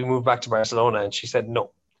 would we move back to Barcelona? And she said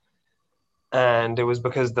no. And it was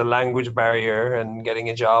because the language barrier and getting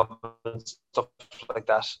a job and stuff like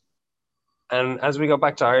that. And as we got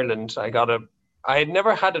back to Ireland, I had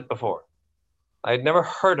never had it before. I had never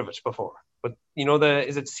heard of it before. But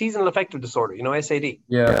is it seasonal affective disorder? SAD.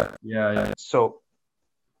 Yeah. So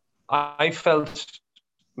I felt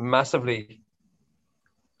massively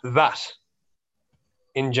that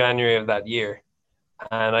in January of that year.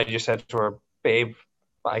 And I just said to her, babe,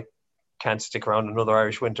 I can't stick around another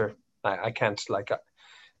Irish winter. I can't,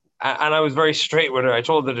 and I was very straight with her. I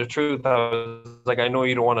told her the truth. I was like, I know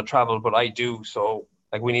you don't want to travel, but I do. So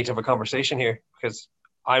we need to have a conversation here because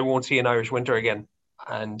I won't see an Irish winter again.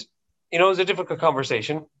 And, it was a difficult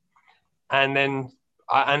conversation. And then,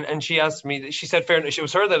 and she asked me, she said, fair enough. It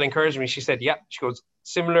was her that encouraged me. She said, yeah, she goes,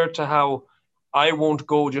 similar to how I won't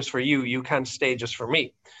go just for you. You can't stay just for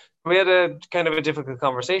me. We had a kind of a difficult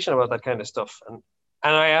conversation about that kind of stuff. And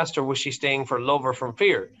I asked her, was she staying for love or from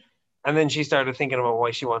fear? And then she started thinking about why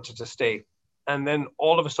she wanted to stay. And then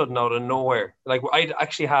all of a sudden, out of nowhere, I'd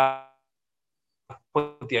actually have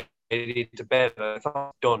put the idea to bed. I thought it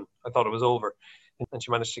was done. I thought it was over. And she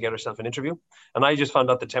managed to get herself an interview. And I just found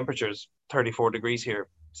out the temperature's 34 degrees here,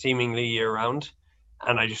 seemingly year round.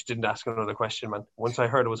 And I just didn't ask another question, man. Once I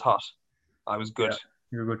heard it was hot, I was good. Yeah,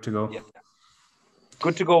 you're good to go. Yeah.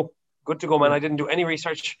 Good to go, man. I didn't do any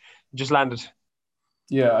research, just landed.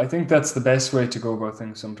 Yeah, I think that's the best way to go about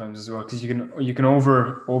things sometimes as well, because you can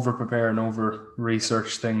over prepare and over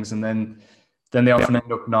research things, and then they often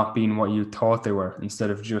end up not being what you thought they were, instead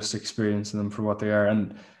of just experiencing them for what they are.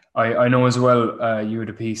 And I know as well, you had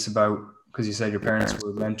a piece about, because you said your parents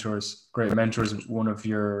were mentors, great mentors. One of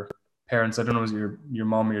your parents, I don't know, was it your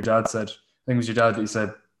mom or your dad said, I think it was your dad that he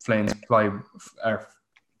said planes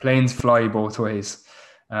fly both ways.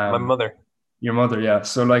 My Um, mother. your mother, yeah.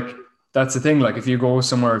 So like that's the thing. Like if you go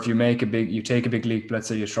somewhere, if you take a big leap, let's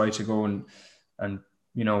say you try to go and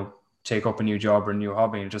you know take up a new job or a new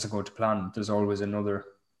hobby and it doesn't go to plan, there's always another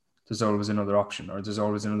option, or there's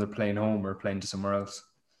always another plane home or plane to somewhere else.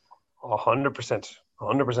 100%,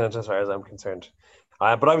 100% as far as I'm concerned.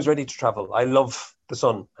 But I was ready to travel. I love the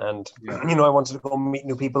sun, and Yeah. I wanted to go meet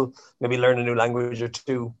new people, maybe learn a new language or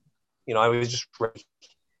two. I was just ready.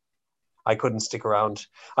 I couldn't stick around.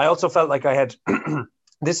 I also felt like I had.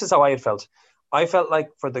 This is how I had felt. I felt like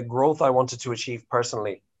for the growth I wanted to achieve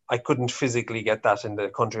personally, I couldn't physically get that in the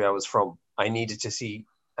country I was from. I needed to see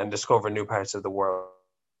and discover new parts of the world.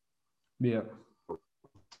 Yeah.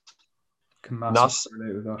 Can massively Not,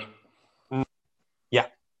 relate with that. yeah,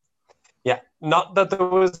 yeah. Not that there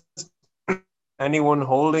was anyone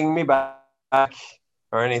holding me back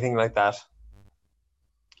or anything like that.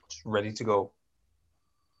 Just ready to go.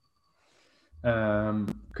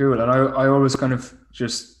 Cool. And I always kind of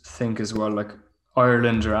just think as well, like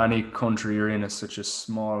Ireland or any country you're in is such a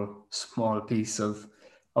small piece of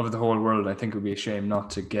the whole world. I think it would be a shame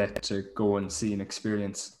not to get to go and see and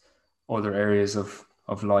experience other areas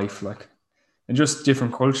of life, like and just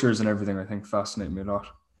different cultures and everything. I think fascinate me a lot.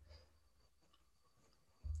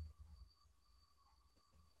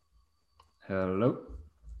 Hello.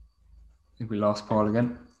 I think we lost Paul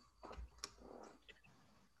again.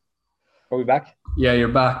 Are we back? Yeah, you're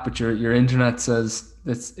back, but your internet says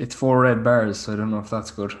it's four red bars, so I don't know if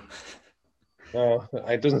that's good. Oh,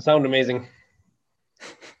 it doesn't sound amazing.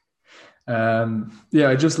 Yeah,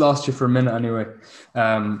 I just lost you for a minute anyway.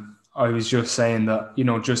 I was just saying that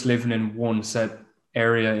just living in one set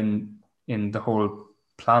area in the whole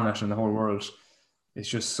planet and the whole world, it's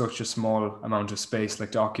just such a small amount of space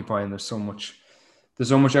like to occupy, and there's so much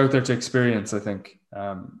out there to experience. I think.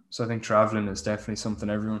 So I think traveling is definitely something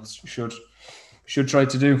everyone should try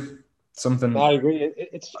to do. Something. I agree.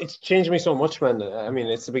 It's changed me so much, man. I mean,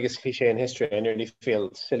 it's the biggest cliche in history. I nearly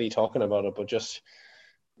feel silly talking about it, but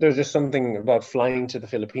there's just something about flying to the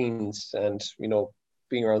Philippines and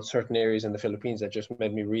being around certain areas in the Philippines that just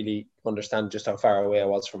made me really understand just how far away I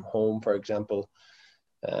was from home, for example.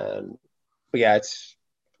 But yeah, it's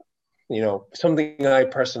something I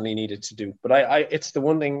personally needed to do. But it's the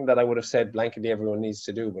one thing that I would have said blanketly everyone needs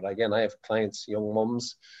to do. But again, I have clients, young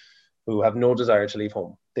mums, who have no desire to leave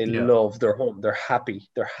home. They Yeah. love their home. They're happy.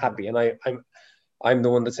 And I'm the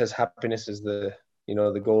one that says happiness is the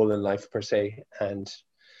goal in life per se. And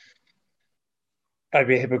I'd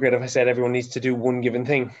be a hypocrite if I said everyone needs to do one given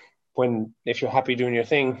thing. When if you're happy doing your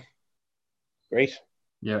thing, great.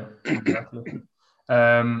 Yeah, exactly.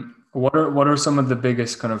 What are some of the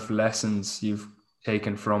biggest kind of lessons you've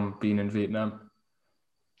taken from being in Vietnam?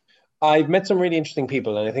 I've met some really interesting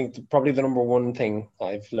people, and I think probably the number one thing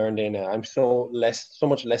I've learned I'm so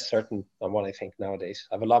much less certain on what I think nowadays.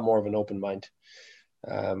 I have a lot more of an open mind.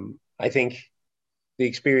 I think the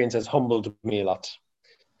experience has humbled me a lot,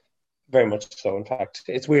 very much so. In fact,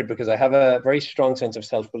 it's weird because I have a very strong sense of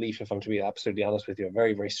self-belief, if I'm to be absolutely honest with you, a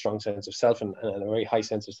very, very strong sense of self and a very high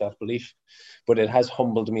sense of self-belief. But it has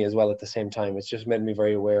humbled me as well at the same time. It's just made me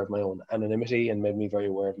very aware of my own anonymity and made me very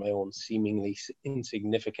aware of my own seemingly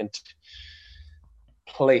insignificant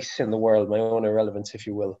place in the world, my own irrelevance, if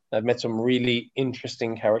you will. I've met some really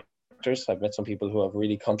interesting characters. I've met some people who have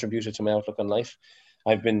really contributed to my outlook on life.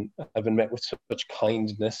 I've been met with such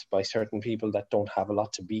kindness by certain people that don't have a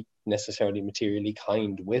lot to be necessarily materially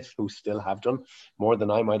kind with, who still have done more than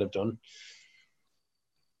I might have done.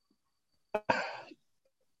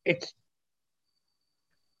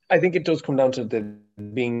 I think it does come down to the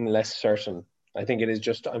being less certain. I think it is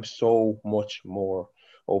just I'm so much more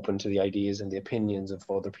open to the ideas and the opinions of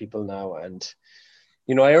other people now, and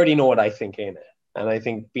I already know what I think in it. And I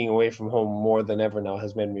think being away from home more than ever now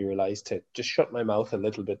has made me realize to just shut my mouth a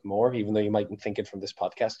little bit more, even though you mightn't think it from this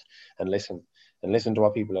podcast, and listen to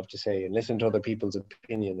what people have to say, and listen to other people's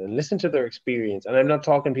opinion, and listen to their experience. And I'm not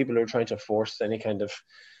talking people who are trying to force any kind of,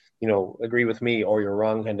 agree with me or you're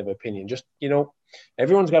wrong kind of opinion. Just,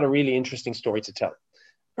 everyone's got a really interesting story to tell,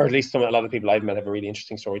 or at least a lot of people I've met have a really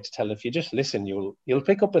interesting story to tell. If you just listen, you'll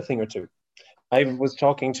pick up a thing or two. I was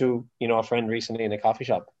talking to, a friend recently in a coffee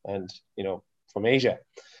shop, and, from Asia.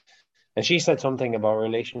 And she said something about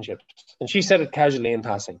relationships. And she said it casually in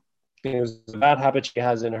passing. It was a bad habit she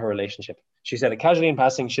has in her relationship. She said it casually in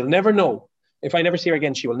passing. She'll never know. If I never see her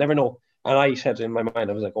again, she will never know. And I said in my mind,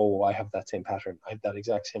 I was like, oh, I have that same pattern. I have that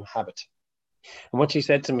exact same habit. And what she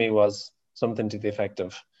said to me was something to the effect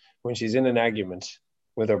of, when she's in an argument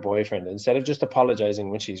with her boyfriend. Instead of just apologizing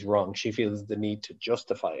when she's wrong, she feels the need to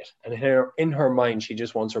justify it. And in her mind, she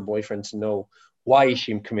just wants her boyfriend to know why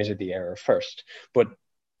she committed the error first. But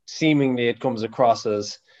seemingly it comes across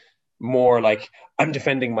as more like I'm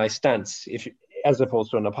defending my stance, if as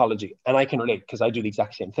opposed to an apology. And I can relate because I do the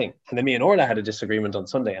exact same thing. And then me and Orla had a disagreement on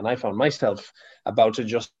Sunday, and I found myself about to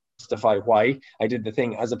justify why I did the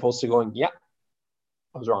thing, as opposed to going, yeah,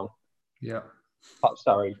 I was wrong. Yeah. Oh,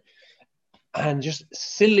 sorry. And just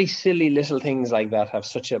silly little things like that have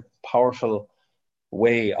such a powerful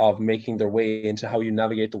way of making their way into how you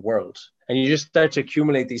navigate the world. And you just start to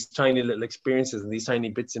accumulate these tiny little experiences and these tiny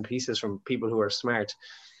bits and pieces from people who are smart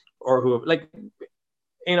or who have, like,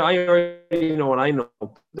 I already know what I know.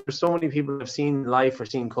 There's so many people who have seen life or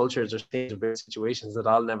seen cultures or seen situations that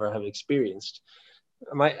I'll never have experienced.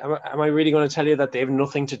 Am I really going to tell you that they have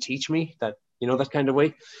nothing to teach me? That, that kind of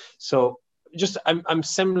way. So just I'm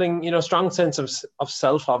assembling, strong sense of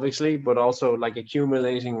self, obviously, but also like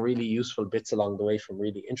accumulating really useful bits along the way from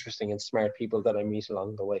really interesting and smart people that I meet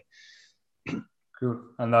along the way. Cool.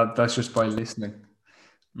 And that's just by listening,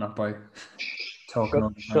 not by talking all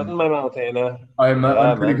the Shutting time. my mouth, Anna. I'm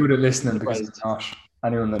Yeah, pretty man. good at listening because I'm Surprised. not,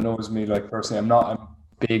 anyone that knows me, like, personally, I'm not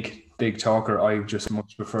a big talker. I just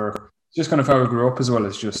much prefer, just kind of how I grew up as well,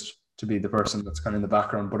 as just to be the person that's kind of in the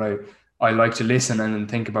background. But I like to listen and then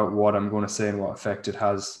think about what I'm going to say and what effect it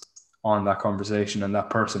has on that conversation and that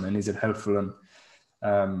person, and is it helpful. And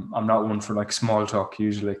I'm not one for like small talk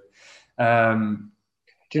usually. Um,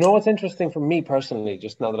 Do you know what's interesting for me personally,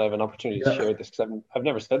 just now that I have an opportunity to yeah, share this, because I've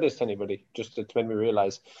never said this to anybody, just to made me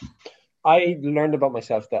realize. I learned about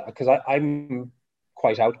myself that because I'm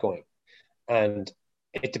quite outgoing, and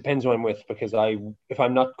it depends who I'm with, because if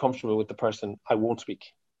I'm not comfortable with the person, I won't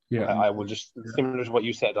speak. yeah, I will just, similar to what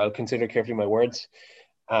you said, I'll consider carefully my words,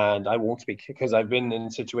 and I won't speak, because I've been in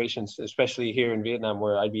situations, especially here in Vietnam,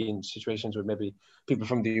 where I'd be in situations with maybe people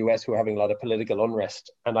from the US who are having a lot of political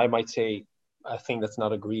unrest, and I might say a thing that's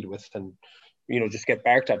not agreed with, and just get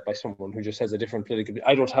barked at by someone who just has a different political.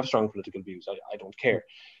 I don't have strong political views. I don't care.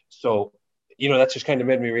 So that's just kind of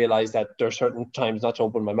made me realize that there are certain times not to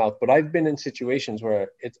open my mouth. But I've been in situations where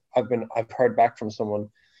I've heard back from someone,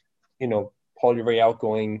 Paul, you're very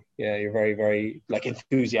outgoing. Yeah, you're very, very like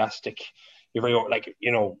enthusiastic. You're very like,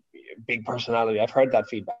 big personality. I've heard that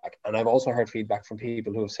feedback. And I've also heard feedback from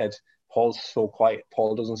people who have said, Paul's so quiet.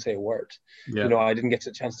 Paul doesn't say a word. yeah, I didn't get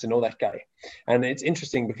a chance to know that guy. And it's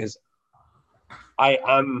interesting because I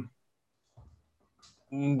am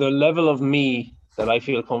the level of me that I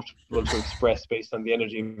feel comfortable to express based on the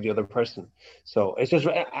energy of the other person. So it's just,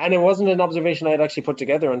 and it wasn't an observation I had actually put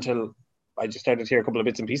together until I just started to hear a couple of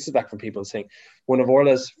bits and pieces back from people saying, one of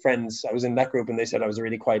Orla's friends, I was in that group and they said I was a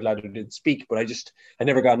really quiet lad who didn't speak, but I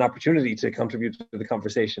never got an opportunity to contribute to the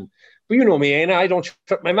conversation. But you know me, Aina, I don't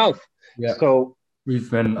shut my mouth. yeah. So I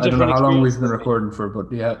don't know different how long we've experiences. been recording for,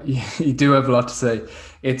 but yeah, you do have a lot to say.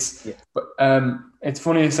 Yeah. But it's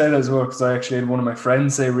funny you say that as well, because I actually had one of my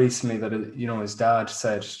friends say recently that his dad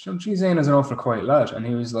said, "Oh, geez, Aina's an awful quiet lad," and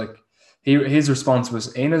he was like, his response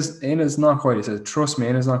was, "Aina's not quiet." He said, "Trust me,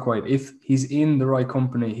 Aina's not quiet. If he's in the right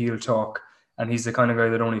company, he'll talk, and he's the kind of guy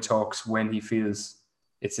that only talks when he feels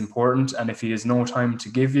it's important, and if he has no time to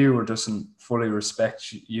give you or doesn't fully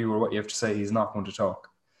respect you or what you have to say, he's not going to talk."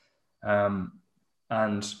 Um,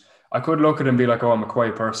 and I could look at it and be like, "Oh, I'm a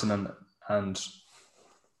quiet person," and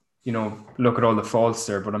look at all the faults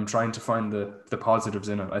there. But I'm trying to find the positives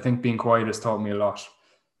in it. I think being quiet has taught me a lot,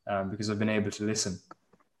 because I've been able to listen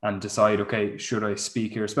and decide, okay, should I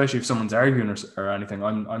speak here? Especially if someone's arguing or anything.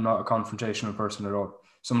 I'm not a confrontational person at all.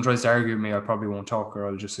 If someone tries to argue with me, I probably won't talk, or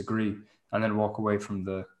I'll just agree and then walk away from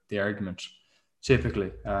the argument.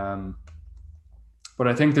 Typically, but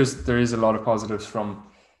I think there is a lot of positives from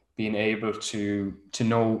being able to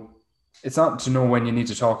know. It's not to know when you need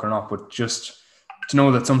to talk or not, but just to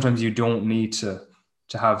know that sometimes you don't need to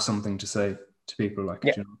have something to say to people, like,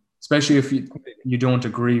 Yeah. especially if you don't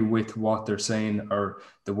agree with what they're saying or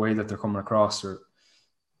the way that they're coming across, or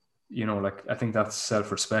like, I think that's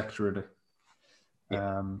self-respect, really.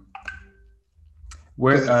 Yeah. um Because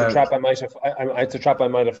where it's a trap it's a trap I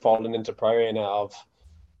might have fallen into prior now of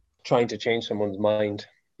trying to change someone's mind.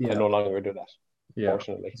 I yeah, no longer do that, yeah,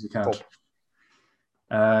 fortunately. you can't.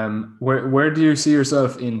 Hope. Where do you see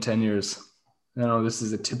yourself in 10 years? I know this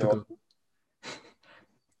is a No. typical,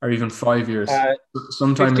 or even 5 years, Uh,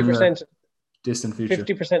 sometime in the 50%, distant future.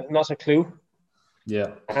 50% not a clue,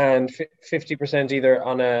 Yeah, and 50% either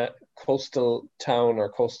on a coastal town or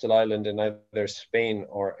coastal island in either Spain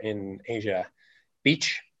or in Asia.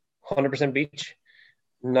 Beach, 100% beach.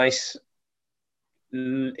 Nice,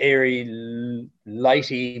 airy,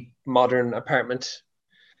 lighty, modern apartment.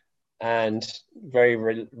 and very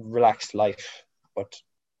relaxed life, but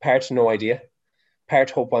part no idea, part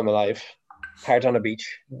hope I'm alive, part on a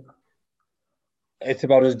beach. It's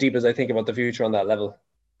about as deep as I think about the future on that level.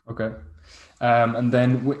 Okay. And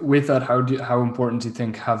then with that, how important do you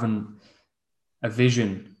think having a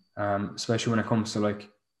vision, especially when it comes to like,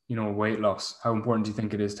 weight loss, how important do you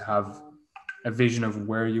think it is to have a vision of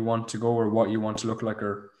where you want to go or what you want to look like,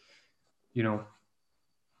 or, you know,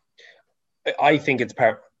 I think it's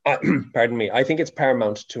pardon me. I think it's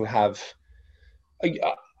paramount to have. I,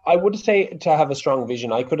 I would say to have a strong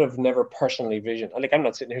vision. I could have never personally vision. Like I'm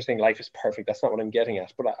not sitting here saying life is perfect. That's not what I'm getting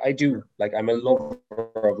at. But I do like I'm a lover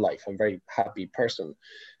of life. I'm a very happy person,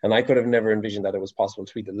 and I could have never envisioned that it was possible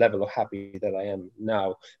to be the level of happy that I am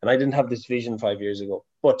now. And I didn't have this vision 5 years ago.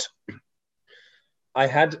 But I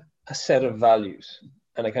had a set of values,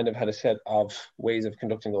 and I kind of had a set of ways of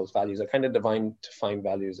conducting those values. I kind of define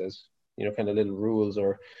values as kind of little rules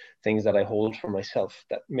or things that I hold for myself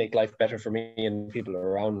that make life better for me and people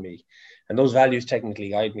around me. And those values technically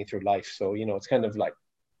guide me through life. So it's kind of like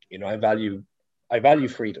I value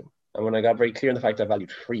freedom, and when I got very clear on the fact I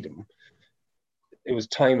valued freedom, it was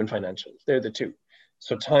time and financial. They're the two.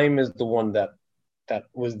 So time is the one that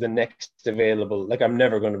was the next available. Like I'm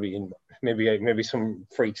never going to be in maybe some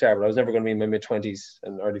freaks are, but I was never going to be in my mid-20s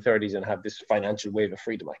and early 30s and have this financial wave of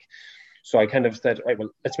freedom. Like, so I kind of said, right,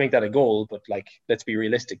 well, let's make that a goal, but like let's be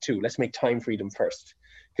realistic too. Let's make time freedom first,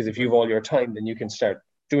 because if you have all your time, then you can start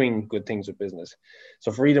doing good things with business.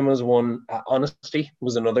 So freedom was one. Honesty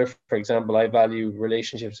was another. For example, I value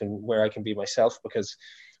relationships and where I can be myself, because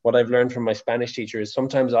what I've learned from my Spanish teacher is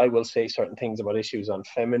sometimes I will say certain things about issues on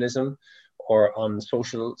feminism or on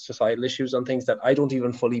social societal issues, on things that I don't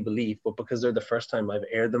even fully believe, but because they're the first time I've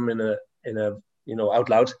aired them in a out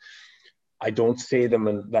loud, I don't say them,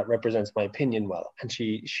 and that represents my opinion well. And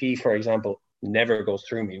she, for example, never goes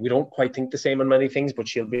through me. We don't quite think the same on many things, but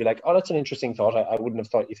she'll be like, "Oh, that's an interesting thought. I wouldn't have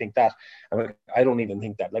thought you think that." I'm like, "I don't even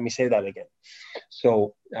think that. Let me say that again."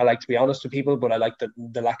 So I like to be honest with people, but I like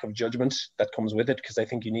the lack of judgment that comes with it, because I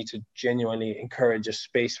think you need to genuinely encourage a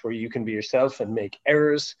space where you can be yourself and make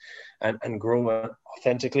errors and grow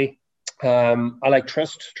authentically. I like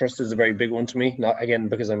trust. Trust is a very big one to me. Not again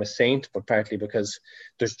because I'm a saint, but partly because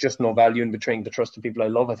there's just no value in betraying the trust of people I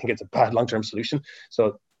love. I think it's a bad long-term solution.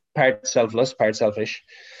 So part selfless, part selfish.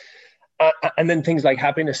 And then things like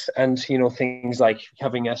happiness, and things like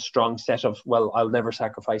having a strong set of, well, I'll never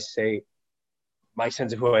sacrifice, say, my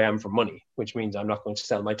sense of who I am for money, which means I'm not going to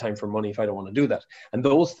sell my time for money if I don't want to do that. And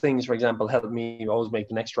those things, for example, help me always make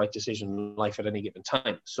the next right decision in life at any given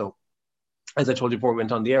time. So as I told you before we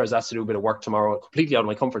went on the air, I was asked to do a bit of work tomorrow, completely out of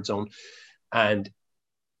my comfort zone. And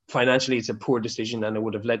financially, it's a poor decision, and it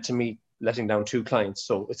would have led to me letting down 2 clients.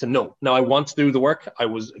 So it's a no. Now, I want to do the work. I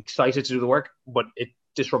was excited to do the work, but it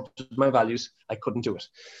disrupted my values. I couldn't do it.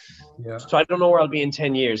 yeah, So I don't know where I'll be in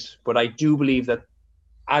 10 years, but I do believe that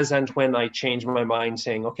as and when I change my mind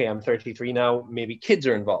saying, okay, I'm 33 now, maybe kids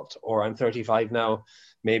are involved, or I'm 35 now,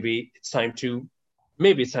 maybe it's time to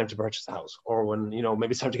purchase a house, or when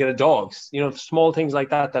maybe it's time to get a dog, small things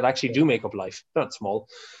like that that actually do make up life. They're not small,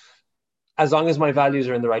 as long as my values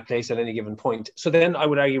are in the right place at any given point. So then I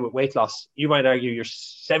would argue with weight loss, you might argue you're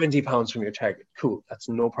 70 pounds from your target. Cool, that's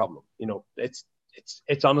no problem.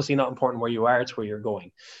 It's honestly not important where you are, it's where you're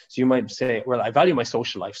going. So you might say, well, I value my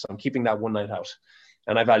social life, so I'm keeping that one night out.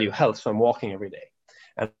 And I value health, so I'm walking every day.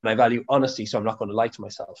 And I value honesty, so I'm not going to lie to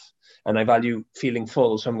myself. And I value feeling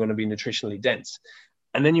full, so I'm going to be nutritionally dense.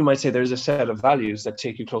 And then you might say there's a set of values that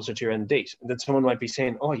take you closer to your end date. And then someone might be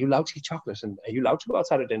saying, oh, are you allowed to eat chocolate? And are you allowed to go out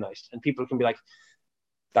Saturday night? And people can be like,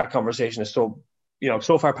 that conversation is so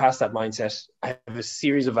far past that mindset. I have a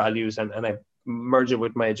series of values, and I merge it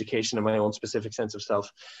with my education and my own specific sense of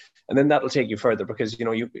self. And then that'll take you further, because,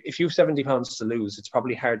 if you have 70 pounds to lose, it's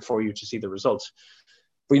probably hard for you to see the results.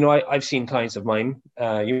 But I've seen clients of mine,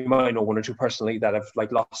 you might know one or two personally, that have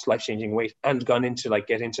lost life-changing weight and gone into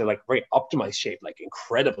get into very optimized shape,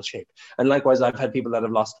 incredible shape. And likewise, I've had people that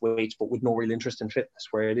have lost weight but with no real interest in fitness,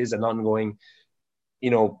 where it is an ongoing,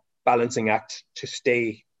 balancing act to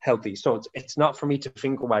stay healthy. So it's not for me to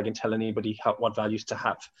finger wag and tell anybody what values to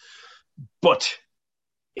have, but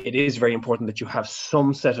it is very important that you have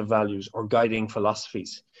some set of values or guiding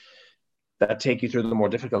philosophies that take you through the more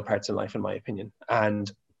difficult parts in life, in my opinion. And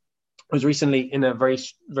I was recently in a very,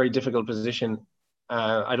 very difficult position.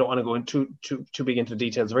 I don't want to go into too big into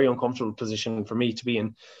details. Very uncomfortable position for me to be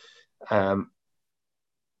in, and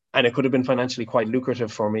it could have been financially quite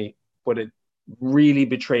lucrative for me, but it really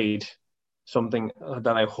betrayed something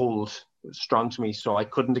that I hold strong to me, so I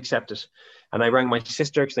couldn't accept it. And I rang my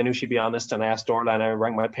sister because I knew she'd be honest, and I asked Orla, and I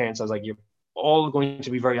rang my parents. I was like, all going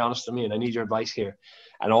to be very honest with me, and I need your advice here.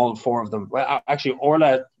 And all four of them, well, actually,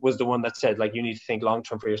 Orla was the one that said, like, you need to think long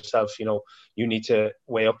term for yourself. You know, you need to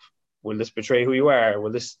weigh up, will this betray who you are?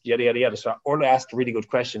 Will this yada yada yada? So Orla asked really good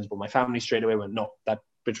questions, but my family straight away went, no, that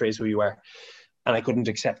betrays who you are, and I couldn't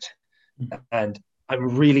accept. And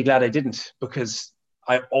I'm really glad I didn't, because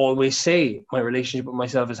I always say my relationship with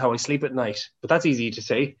myself is how I sleep at night. But that's easy to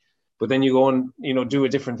say. But then you go and, you know, do a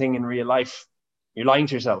different thing in real life. You're lying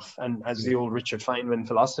to yourself. And as the old Richard Feynman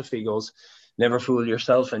philosophy goes, never fool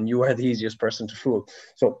yourself, and you are the easiest person to fool.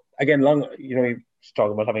 So again, you're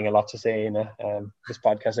talking about having a lot to say in this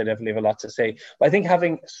podcast. I definitely have a lot to say. But I think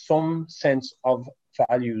having some sense of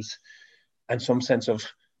values and some sense of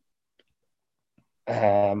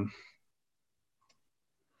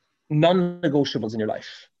non-negotiables in your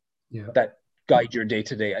life that guide your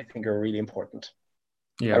day-to-day, I think, are really important.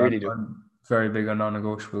 Yeah, I really do. I'm very big on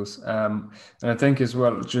non-negotiables. And I think as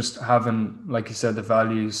well, just having, like you said,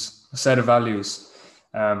 a set of values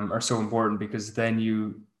are so important, because then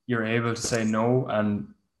you're able to say no and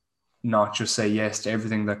not just say yes to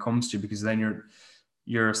everything that comes to you, because then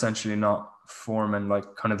you're essentially not forming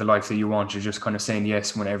like kind of the life that you want. You're just kind of saying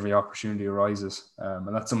yes when every opportunity arises.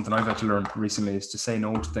 And that's something I've had to learn recently, is to say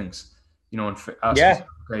no to things, you know, and ask yourself,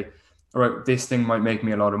 okay, all right, this thing might make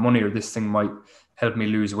me a lot of money, or this thing might help me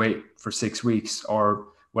lose weight for 6 weeks, or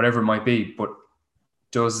whatever it might be, but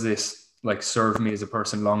does this like serve me as a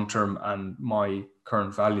person long term and my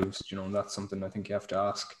current values? You know, and that's something I think you have to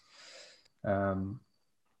ask.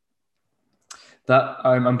 That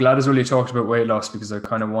I'm glad as well you talked about weight loss, because I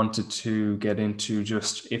kind of wanted to get into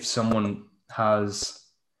just if someone has,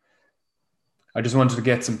 I just wanted to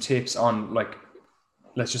get some tips on, like,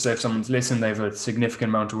 let's just say if someone's listening, they have a significant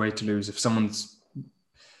amount of weight to lose. If someone's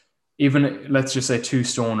even, let's just say 2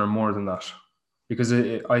 stone or more than that, because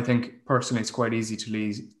I think personally it's quite easy to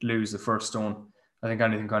lose the first stone. I think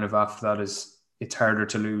anything kind of after that it's harder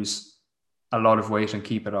to lose a lot of weight and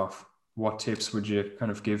keep it off. What tips would you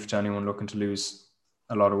kind of give to anyone looking to lose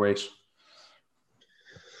a lot of weight?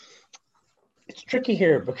 It's tricky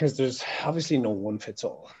here, because there's obviously no one fits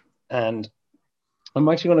all. And I'm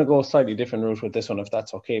actually going to go a slightly different route with this one, if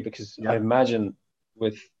that's okay, because I imagine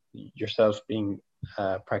with yourself being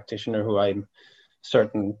a practitioner who I'm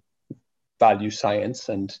certain value science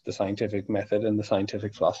and the scientific method and the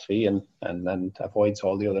scientific philosophy and avoids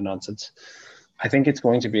all the other nonsense. I think it's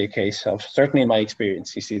going to be a case of, certainly in my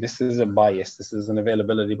experience, you see, this is a bias, this is an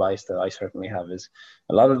availability bias that I certainly have, is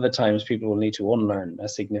a lot of the times people will need to unlearn a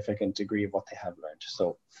significant degree of what they have learned.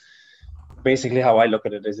 So basically how I look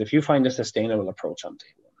at it is, if you find a sustainable approach on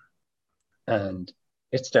day one and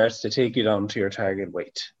it starts to take you down to your target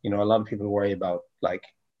weight, you know, a lot of people worry about like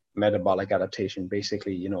metabolic adaptation.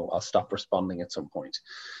 Basically, you know, I'll stop responding at some point,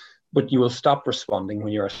 but you will stop responding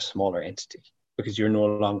when you're a smaller entity, because you no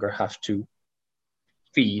longer have to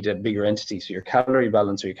feed a bigger entity. So your calorie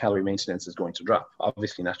balance or your calorie maintenance is going to drop,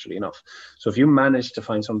 obviously, naturally enough. So if you manage to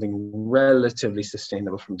find something relatively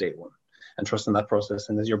sustainable from day one and trust in that process,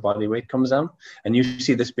 and as your body weight comes down and you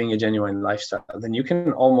see this being a genuine lifestyle, then you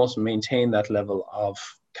can almost maintain that level of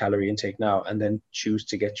calorie intake now and then choose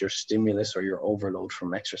to get your stimulus or your overload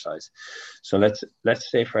from exercise. So let's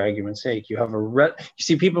say, for argument's sake, you have you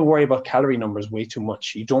see, people worry about calorie numbers way too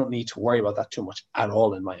much. You don't need to worry about that too much at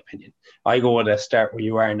all, in my opinion. I go with a start where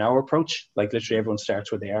you are now approach. Like, literally everyone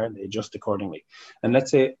starts where they are and they adjust accordingly. And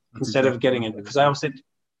let's say, instead of getting it, because I always said,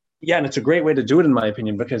 yeah, and it's a great way to do it, in my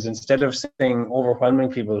opinion, because instead of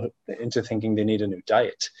overwhelming people into thinking they need a new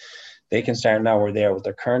diet, they can start now where they are with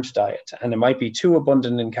their current diet. And it might be too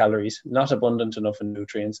abundant in calories, not abundant enough in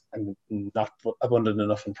nutrients, and not abundant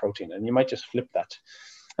enough in protein. And you might just flip that.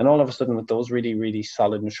 And all of a sudden, with those really, really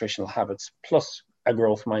solid nutritional habits, plus a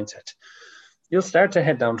growth mindset, you'll start to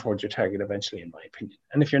head down towards your target eventually, in my opinion.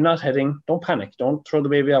 And if you're not heading, don't panic. Don't throw the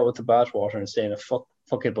baby out with the bathwater and stay in a fuck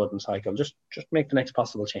it button cycle. Just make the next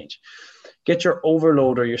possible change. Get your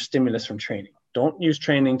overload or your stimulus from training. Don't use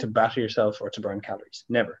training to batter yourself or to burn calories.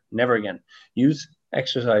 Never again. Use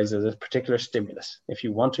exercise as a particular stimulus. If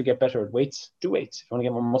you want to get better at weights, do weights. If you want to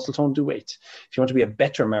get more muscle tone, do weights. If you want to be a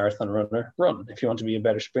better marathon runner, run. If you want to be a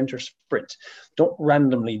better sprinter, sprint. Don't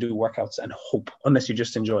randomly do workouts and hope, unless you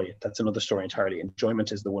just enjoy it. That's another story entirely.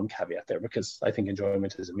 Enjoyment is the one caveat there, because I think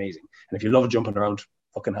enjoyment is amazing. And if you love jumping around,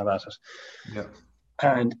 fucking have at it. Yeah.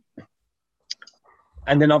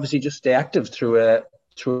 And then obviously just stay active through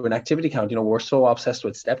an activity count. You know, we're so obsessed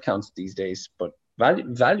with step counts these days, but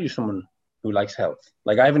value someone who likes health.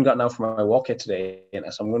 Like, I haven't gotten out for my walk yet today, so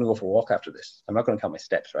I'm going to go for a walk after this. I'm not going to count my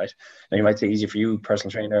steps, right? Now you might say easy for you, personal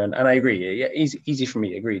trainer, and I agree. Yeah, easy for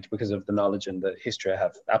me, agreed, because of the knowledge and the history I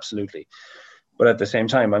have, absolutely. But at the same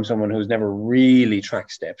time, I'm someone who's never really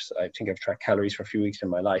tracked steps. I think I've tracked calories for a few weeks in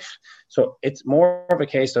my life. So it's more of a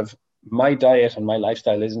case of my diet and my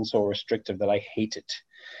lifestyle isn't so restrictive that I hate it.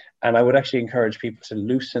 And I would actually encourage people to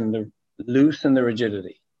loosen the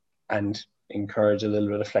rigidity and encourage a little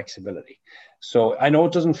bit of flexibility. So I know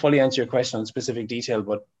it doesn't fully answer your question on specific detail,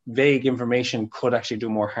 but vague information could actually do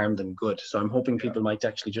more harm than good. So I'm hoping people might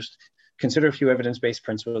actually just consider a few evidence-based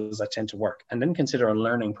principles that tend to work, and then consider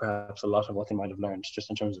unlearning perhaps a lot of what they might have learned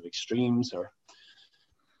just in terms of extremes or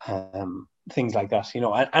things like that, you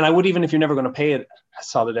know. And I would, even if you're never going to pay a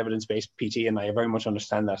solid evidence-based PT, and I very much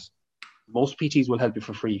understand that most PTs will help you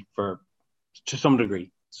for free to some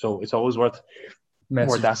degree. So it's always worth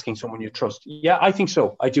asking someone you trust. Yeah, I think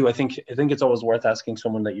so. I do. I think it's always worth asking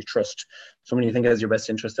someone that you trust, someone you think has your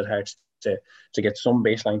best interest at heart, to get some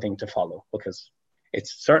baseline thing to follow, because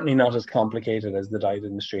it's certainly not as complicated as the diet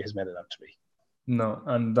industry has made it out to be. No,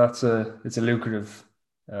 and it's a lucrative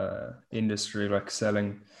industry, like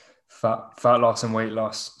selling fat loss and weight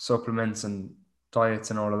loss supplements and diets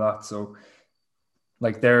and all of that. So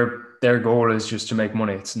like their goal is just to make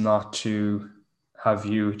money. It's not to have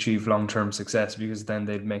you achieve long-term success, because then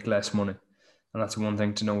they'd make less money. And that's one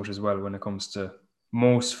thing to note as well when it comes to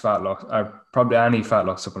most fat loss, or probably any fat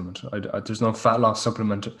loss supplement. There's no fat loss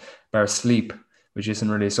supplement bar sleep, which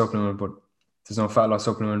isn't really a supplement, but there's no fat loss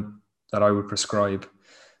supplement that I would prescribe.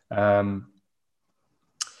 Um,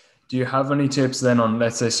 do you have any tips then on,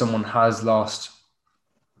 let's say someone has lost,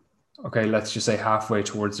 okay, let's just say halfway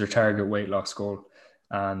towards their target weight loss goal,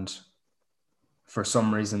 and for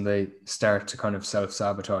some reason they start to kind of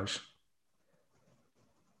self-sabotage?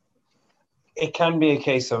 It can be a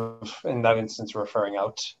case of, in that instance, referring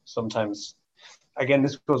out. Sometimes, again,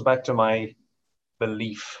 this goes back to my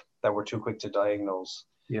belief that we're too quick to diagnose.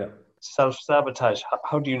 Yeah. Self-sabotage,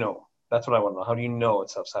 how do you know? That's what I want to know. How do you know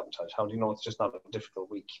it's self-sabotage? How do you know it's just not a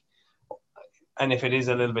difficult week? And if it is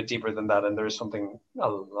a little bit deeper than that, and there is something a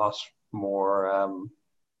lot more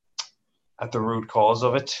at the root cause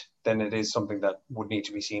of it, then it is something that would need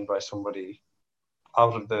to be seen by somebody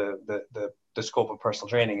out of the scope of personal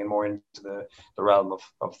training and more into the realm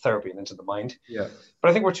of therapy and into the mind. Yeah.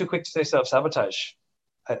 But I think we're too quick to say self-sabotage.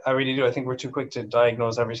 I really do. I think we're too quick to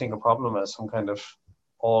diagnose every single problem as some kind of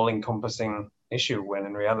all-encompassing issue, when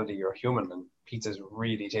in reality you're human, and pizza is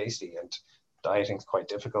really tasty and dieting is quite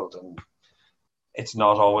difficult, and it's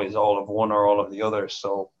not always all of one or all of the other.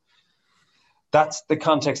 So that's the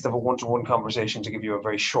context of a one-to-one conversation, to give you a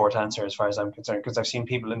very short answer as far as I'm concerned, because I've seen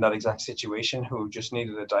people in that exact situation who just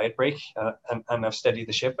needed a diet break, and I've steadied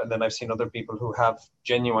the ship. And then I've seen other people who have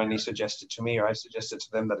genuinely suggested to me, or I've suggested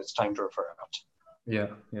to them, that it's time to refer out. Yeah.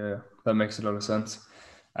 That makes a lot of sense.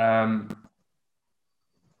 Yeah,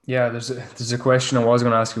 there's a question I was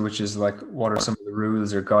going to ask you, which is like, what are some of the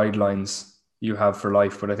rules or guidelines you have for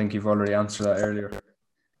life? But I think you've already answered that earlier.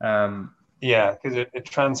 Yeah, because it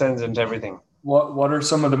transcends into everything. What are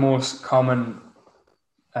some of the most common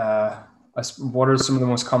what are some of the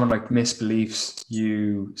most common like misbeliefs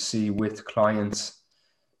you see with clients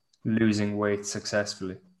losing weight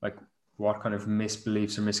successfully? Like, what kind of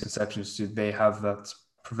misbeliefs or misconceptions do they have that's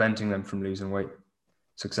preventing them from losing weight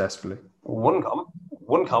successfully? One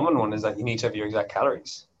common one is that you need to have your exact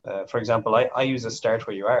calories. For example, I use a start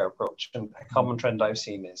where you are approach, and a common trend I've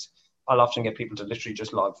seen is I'll often get people to literally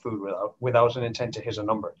just log food without an intent to hit a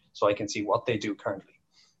number, so I can see what they do currently,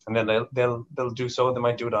 and then they'll do so. They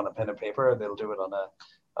might do it on a pen and paper, or they'll do it on a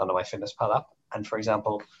MyFitnessPal app. And for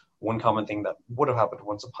example, one common thing that would have happened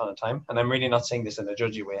once upon a time, and I'm really not saying this in a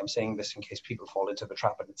judgy way, I'm saying this in case people fall into the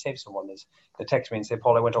trap and it saves someone, is they text me and say,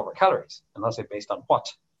 Paul, I went over calories, and I'll say, based on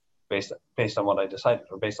what? Based on what I decided,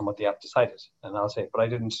 or based on what the app decided. And I'll say, but I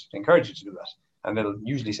didn't encourage you to do that. And they'll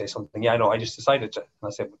usually say something, yeah, I know, I just decided to. And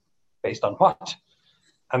I'll say, based on what?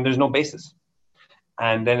 And there's no basis.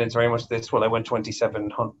 And then it's very much this, well, I went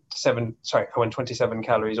 27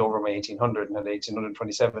 calories over my 1800 and had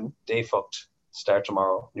 1827, day fucked, start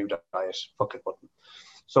tomorrow, new diet, fuck it button.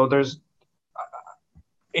 So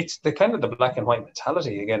it's the kind of the black and white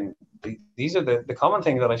mentality. Again, these are the common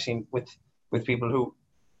things that I've seen with people who,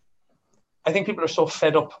 I think people are so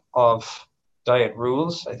fed up of diet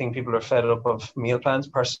rules. I think people are fed up of meal plans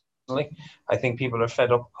personally. I think people are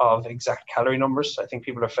fed up of exact calorie numbers. I think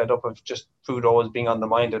people are fed up of just food always being on the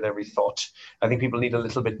mind at every thought. I think people need a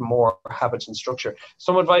little bit more habits and structure.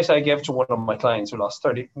 Some advice I gave to one of my clients, for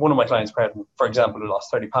example, who lost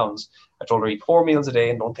 30 pounds. I told her, eat 4 meals a day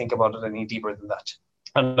and don't think about it any deeper than that.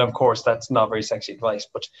 And of course, that's not very sexy advice,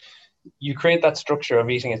 but you create that structure of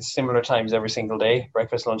eating at similar times every single day: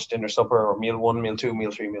 breakfast, lunch, dinner, supper, or meal 1, meal 2, meal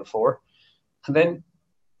 3, meal 4. And then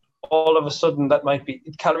all of a sudden that might be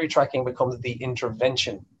calorie tracking becomes the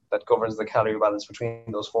intervention that governs the calorie balance between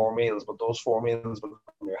those 4 meals, but those 4 meals will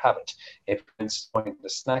become your habit. It prevents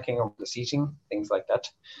pointless snacking or pointless eating, things like that.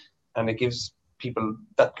 And it gives people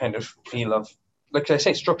that kind of feel of, like I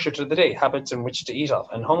say, structure to the day, habits in which to eat off.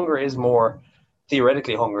 And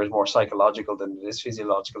theoretically, hunger is more psychological than it is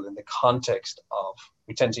physiological in the context of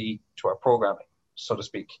we tend to eat to our programming, so to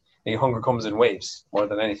speak. And hunger comes in waves more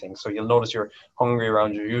than anything. So you'll notice you're hungry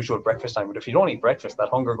around your usual breakfast time, but if you don't eat breakfast, that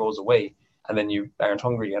hunger goes away and then you aren't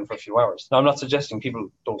hungry again for a few hours. Now, I'm not suggesting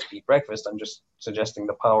people don't eat breakfast. I'm just suggesting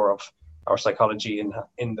the power of our psychology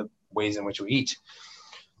in the ways in which we eat.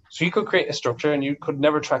 So you could create a structure and you could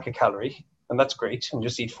never track a calorie, and that's great, and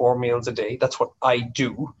just eat 4 meals a day. That's what I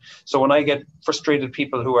do. So when I get frustrated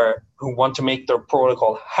people who want to make their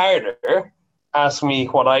protocol harder, ask me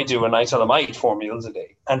what I do, and I tell them I eat 4 meals a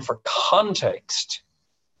day. And for context,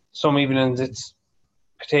 some evenings it's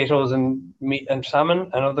potatoes and meat and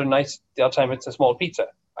salmon, and other nights, the odd time it's a small pizza.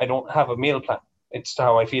 I don't have a meal plan. It's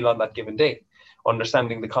how I feel on that given day,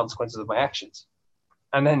 understanding the consequences of my actions.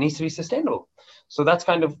 And that needs to be sustainable. So that's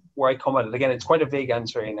kind of where I come at it. Again, it's quite a vague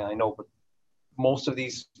answer, and I know, but most of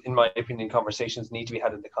these, in my opinion, conversations need to be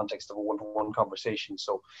had in the context of a one-to-one conversation.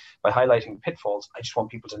 So by highlighting pitfalls, I just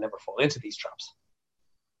want people to never fall into these traps.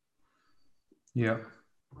 Yeah.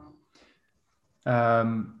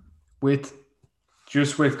 With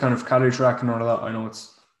kind of calorie tracking and all that, I know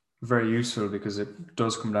it's very useful because it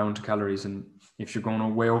does come down to calories, and if you're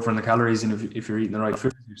going way over in the calories and if you're eating the right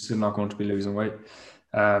food, you're still not going to be losing weight.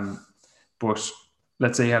 But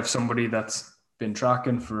let's say you have somebody that's been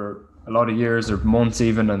tracking for a lot of years or months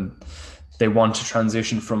even, and they want to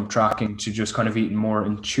transition from tracking to just kind of eating more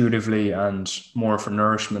intuitively and more for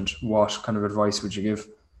nourishment. What kind of advice would you give?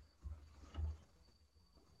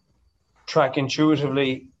 Track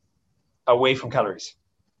intuitively away from calories.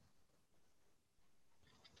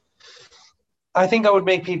 I think I would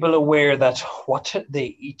make people aware that what they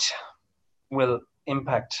eat will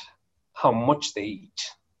impact how much they eat.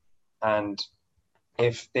 And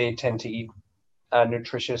if they tend to eat a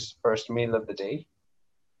nutritious first meal of the day,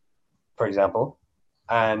 for example,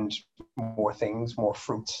 and more things, more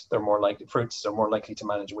fruits, they're more likely to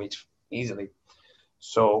manage weight easily.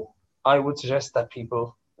 So I would suggest that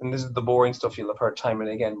people, and this is the boring stuff you'll have heard time and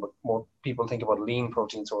again, but more people think about lean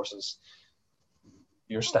protein sources,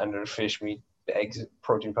 your standard fish, meat, eggs,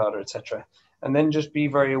 protein powder, etc. And then just be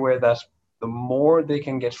very aware that the more they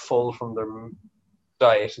can get full from their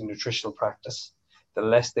diet and nutritional practice, the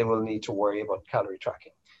less they will need to worry about calorie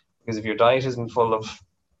tracking. Because if your diet isn't full of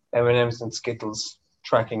M&Ms and Skittles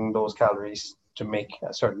tracking those calories to make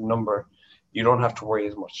a certain number, you don't have to worry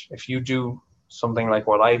as much. If you do something like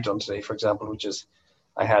what I've done today, for example, which is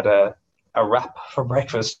I had a wrap for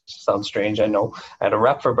breakfast. Sounds strange, I know. I had a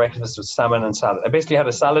wrap for breakfast with salmon and salad. I basically had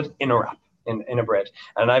a salad in a wrap, in a bread.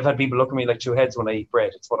 And I've had people look at me like two heads when I eat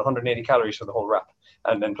bread. It's about 180 calories for the whole wrap,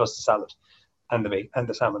 and then plus the salad and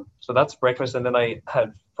the salmon. So that's breakfast. And then I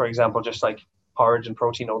had, for example, just like porridge and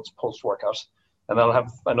protein oats post-workout. And I'll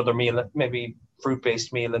have another meal, maybe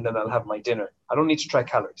fruit-based meal, and then I'll have my dinner. I don't need to track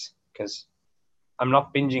calories because I'm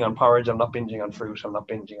not binging on porridge. I'm not binging on fruit. I'm not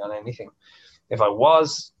binging on anything. If I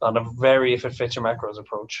was on a very if it fits your macros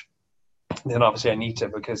approach, then obviously I need to,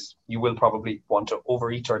 because you will probably want to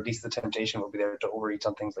overeat, or at least the temptation will be there to overeat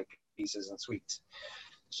on things like pieces and sweets.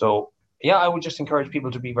 So yeah, I would just encourage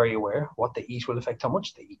people to be very aware. What they eat will affect how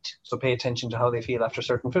much they eat. So pay attention to how they feel after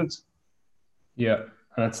certain foods. Yeah,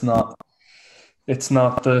 and it's not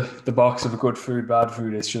the box of a good food, bad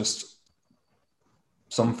food. It's just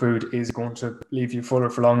some food is going to leave you fuller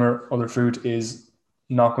for longer. Other food is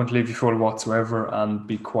not going to leave you full whatsoever and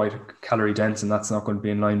be quite calorie dense, and that's not going to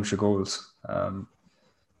be in line with your goals. So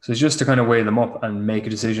it's just to kind of weigh them up and make a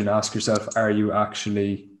decision. Ask yourself, do you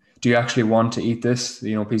actually want to eat this,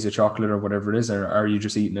 piece of chocolate or whatever it is, or are you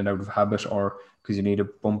just eating it out of habit, or because you need a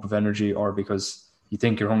bump of energy, or because you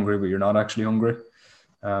think you're hungry but you're not actually hungry?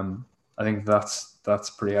 I think that's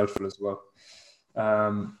pretty helpful as well.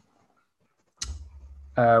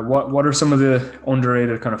 What are some of the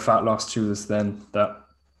underrated kind of fat loss tools then that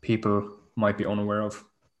people might be unaware of?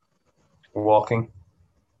 Walking,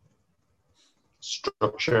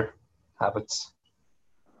 structure, habits,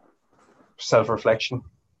 self-reflection.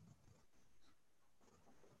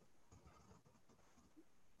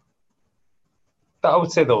 I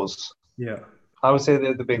would say those. Yeah. I would say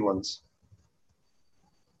they're the big ones.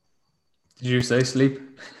 Did you say sleep?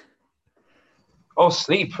 Oh,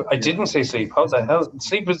 sleep. I didn't say sleep. How the hell?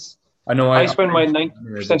 Sleep is... I know. I spend my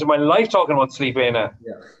 90% of my life talking about sleep, Anna.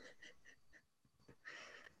 Yeah.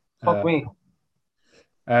 Fuck me.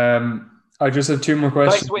 I just have two more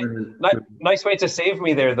Nice questions. way, nice way to save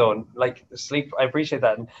me there, though. Like sleep, I appreciate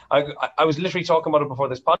that. And I was literally talking about it before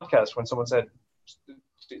this podcast when someone said,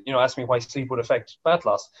 asked me why sleep would affect fat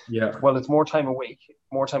loss. Yeah. Well, it's more time awake,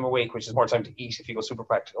 which is more time to eat if you go super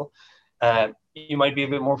practical. You might be a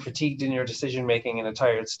bit more fatigued in your decision making in a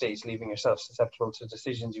tired state, leaving yourself susceptible to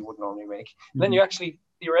decisions you would normally make. And then Mhm. you actually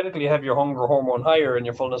theoretically have your hunger hormone higher and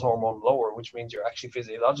your fullness hormone lower, which means you're actually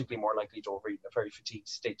physiologically more likely to overeat in a very fatigued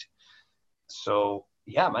state. So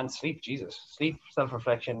yeah, man, sleep, Jesus, sleep,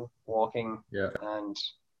 self-reflection, walking, Yeah. and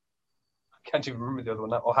I can't even remember the other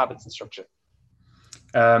one now. Oh, habits and structure.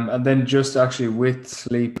 And then just actually with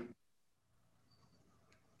sleep,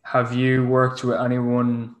 have you worked with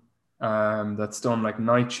anyone that's done like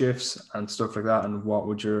night shifts and stuff like that? And what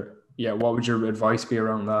would your advice be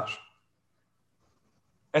around that?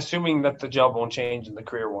 Assuming that the job won't change and the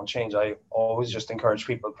career won't change, I always just encourage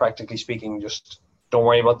people, practically speaking, just don't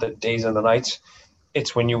worry about the days and the nights.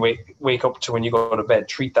 It's when you wake up to when you go to bed.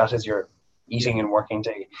 Treat that as your Yeah. eating and working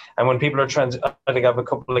day. And when people are I think I have a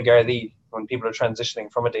couple of Gardaí, when people are transitioning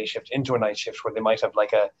from a day shift into a night shift where they might have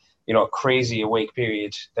like a crazy awake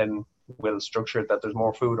period, then we'll structure it that there's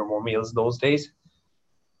more food or more meals those days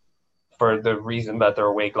for the reason that they're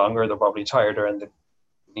awake longer, they're probably tireder and they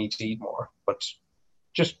need to eat more. But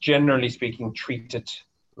just generally speaking, treat it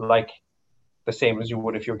like the same as you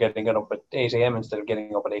would if you're getting it up at 8 a.m. instead of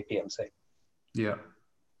getting up at 8 p.m., say. Yeah.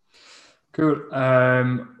 Cool.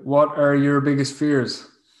 What are your biggest fears?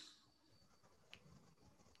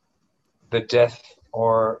 The death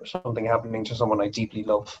or something happening to someone I deeply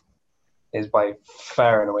love is by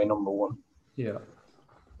far and away number one. Yeah.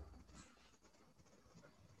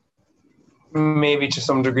 Maybe to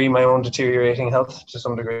some degree, my own deteriorating health to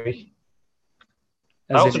some degree.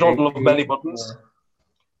 I As in also don't age love belly buttons. or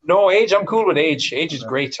No, age, I'm cool with age. Age is okay.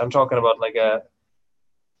 great. I'm talking about like a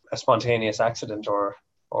spontaneous accident or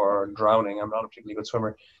drowning. I'm not a particularly good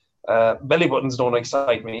swimmer. Belly buttons don't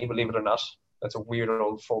excite me, believe it or not. That's a weird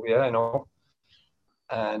old phobia, I know.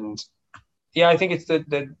 And yeah, I think it's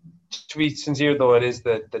the to be sincere though, it is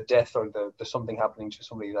the death or the something happening to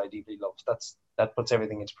somebody that I deeply love. That puts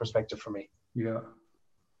everything into perspective for me. Yeah.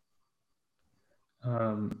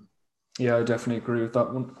 Um, yeah, I definitely agree with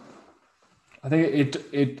that one. I think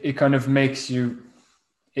it kind of makes you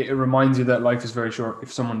it reminds you that life is very short.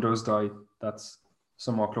 If someone does die, that's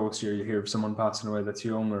somewhat close to you. You hear of someone passing away that's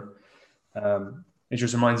young, or it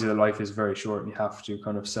just reminds you that life is very short, and you have to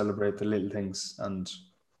kind of celebrate the little things and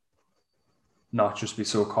not just be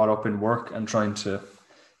so caught up in work and trying to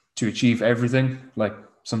achieve everything. Like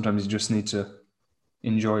sometimes you just need to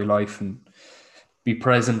enjoy life and be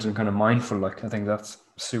present and kind of mindful. Like I think that's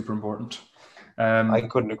super important. I Um,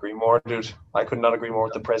 couldn't agree more, dude. I could not agree more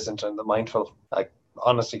with the present and the mindful. I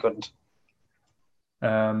honestly couldn't.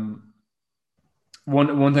 um,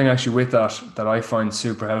 one thing actually with that I find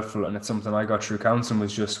super helpful, and it's something I got through counseling,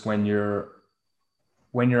 was just when you're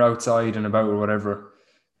outside and about or whatever,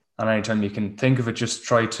 and anytime you can think of it, just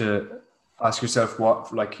try to ask yourself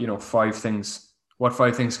what, like, what five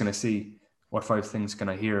things can I see, what five things can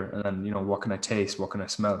I hear, and then what can I taste, what can I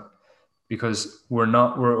smell, because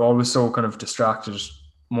we're always so kind of distracted.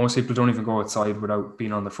 Most people don't even go outside without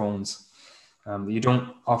being on their phones. You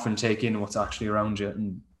don't often take in what's actually around you,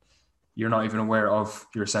 and you're not even aware of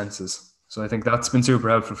your senses. So I think that's been super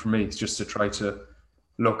helpful for me. It's just to try to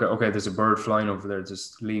look at, okay, there's a bird flying over there,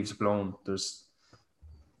 there's leaves blown, there's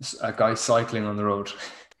a guy cycling on the road,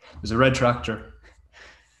 there's a red tractor.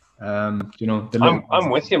 The little I'm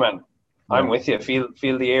things. with you, man. Yeah, I'm with you.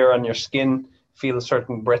 Feel the air on your skin. Feel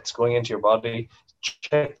certain breaths going into your body.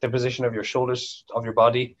 Check the position of your shoulders of your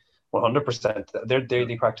body. 100%. Their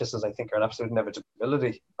daily practices, I think, are an absolute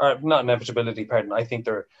inevitability, or not inevitability. Pardon. I think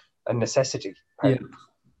they're a necessity. yeah.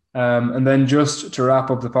 Pardon. And then just to wrap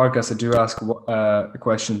up the podcast, I do ask a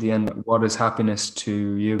question at the end. What is happiness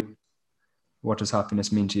to you? What does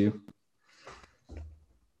happiness mean to you?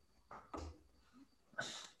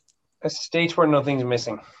 A state where nothing's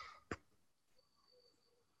missing.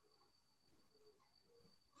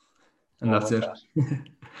 And Going that's with it. that.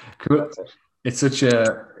 Cool. That's it. It's such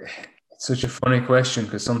a it's such a funny question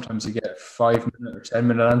because sometimes you get a 5 minute or 10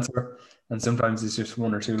 minute answer, and sometimes it's just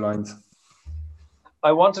one or two lines.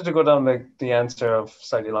 I wanted to go down the answer of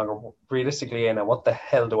slightly longer. Realistically, Anna, what the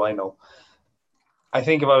hell do I know? I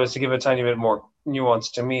think if I was to give a tiny bit more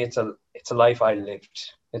nuance, to me, it's a life I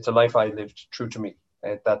lived. It's a life I lived true to me.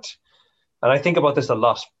 That, and I think about this a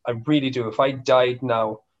lot. I really do. If I died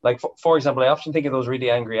now, like for example, I often think of those really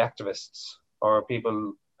angry activists or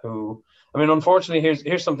people who. I mean, unfortunately,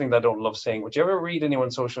 here's something that I don't love saying. Would you ever read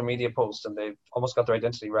anyone's social media post and they've almost got their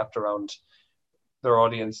identity wrapped around their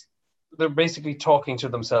audience they're basically talking to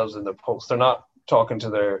themselves in the post. They're not talking to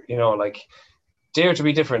their, like, dare to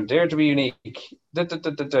be different, dare to be unique. Da, da,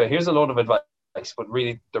 da, da, da. Here's a load of advice, but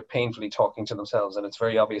really they're painfully talking to themselves, and it's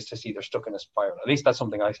very obvious to see they're stuck in a spiral. At least that's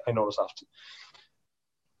something I notice often.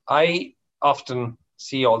 I often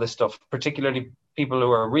see all this stuff, particularly people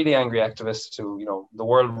who are really angry activists who, the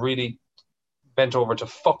world really bent over to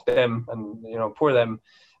fuck them and, poor them.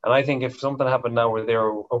 And I think if something happened now where they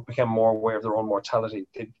became more aware of their own mortality,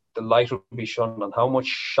 the light would be shone on how much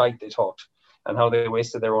shite they talked and how they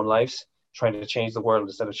wasted their own lives trying to change the world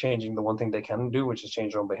instead of changing the one thing they can do, which is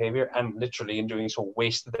change their own behavior, and literally in doing so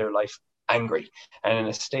wasted their life angry and in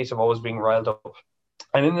a state of always being riled up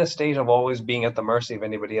and in a state of always being at the mercy of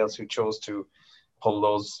anybody else who chose to pull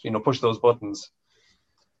those, push those buttons.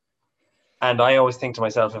 And I always think to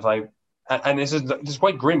myself, and this is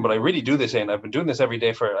quite grim, but I really do this, and I've been doing this every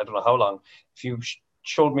day for I don't know how long. If you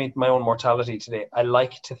showed me my own mortality today, I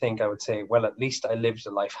like to think I would say, well, at least I lived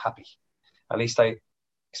a life happy. At least I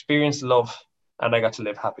experienced love and I got to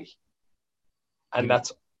live happy. And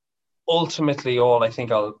that's ultimately all I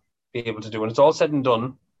think I'll be able to do. When it's all said and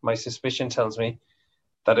done, my suspicion tells me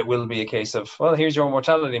that it will be a case of, well, here's your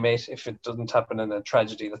mortality, mate, if it doesn't happen in a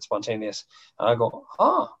tragedy that's spontaneous. And I go,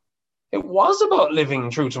 it was about living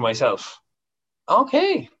true to myself.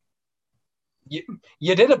 Okay.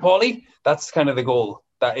 You did it, Paulie. That's kind of the goal.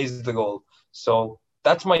 That is the goal. So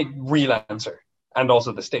that's my real answer. And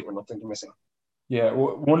also the statement, nothing to missing. Yeah,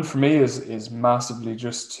 one for me is massively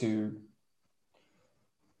just to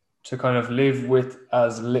kind of live with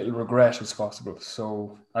as little regret as possible.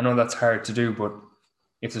 So I know that's hard to do, but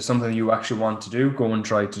if there's something you actually want to do, go and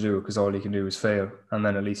try to do it, because all you can do is fail, and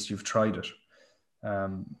then at least you've tried it.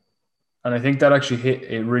 And I think that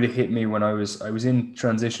actually really hit me when I was in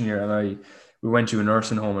transition year, and we went to a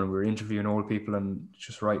nursing home and we were interviewing old people and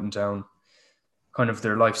just writing down kind of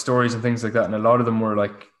their life stories and things like that. And a lot of them were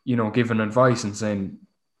like, giving advice and saying,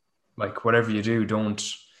 like, whatever you do, don't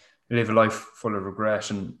live a life full of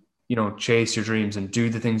regret, and, chase your dreams and do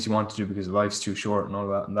the things you want to do because life's too short and all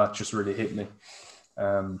that. And that just really hit me.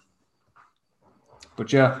 But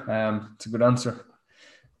yeah, it's a good answer.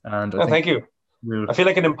 And I think thank you. I feel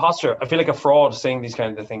like an imposter. I feel like a fraud saying these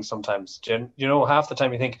kinds of things sometimes. Half the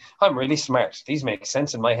time you think, I'm really smart. These make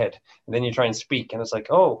sense in my head. And then you try and speak and it's like,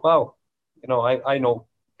 oh, wow. I know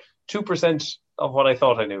 2% of what I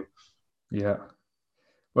thought I knew. Yeah.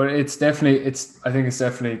 But I think it's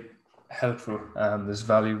definitely helpful. There's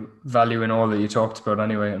value in all that you talked about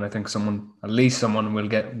anyway. And I think at least someone will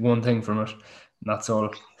get one thing from it. And that's all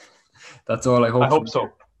I hope. I hope so.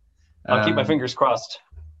 I'll keep my fingers crossed.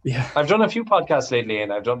 Yeah. I've done a few podcasts lately,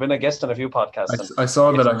 and I've been a guest on a few podcasts. I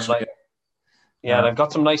saw that actually. And I've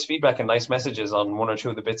got some nice feedback and nice messages on one or two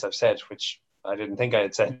of the bits I've said, which I didn't think I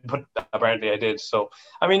had said, but apparently I did. So,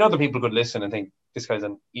 I mean, other people could listen and think this guy's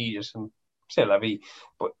an idiot and say la vie.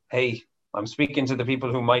 But hey, I'm speaking to the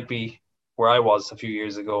people who might be where I was a few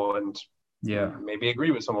years ago and maybe agree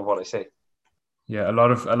with some of what I say. Yeah, a lot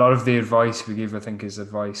of the advice we give, I think, is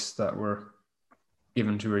advice that we're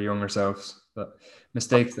given to our younger selves, that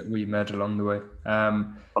mistakes that we made along the way.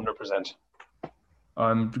 100%.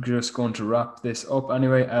 I'm just going to wrap this up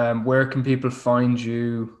anyway. Where can people find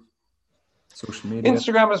you? Social media.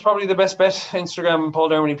 Instagram is probably the best bet. Instagram, Paul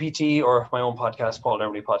Dermody PT, or my own podcast, Paul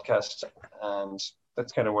Dermody Podcast, and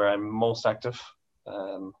that's kind of where I'm most active.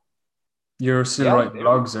 You're still writing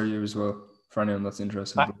blogs, are you, as well? For anyone that's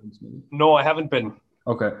interested. No, I haven't been.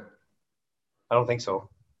 Okay. I don't think so.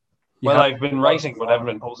 I've been writing, but I haven't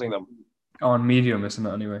been posting them. On Medium, isn't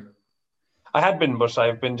it, anyway? I had been, but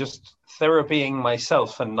I've been just therapying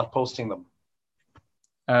myself and not posting them.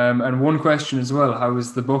 And one question as well, how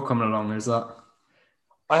is the book coming along? Is that?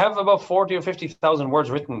 I have about 40 or 50,000 words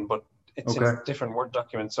written, but it's in a different Word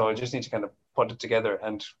document, so I just need to kind of put it together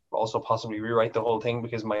and also possibly rewrite the whole thing,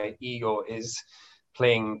 because my ego is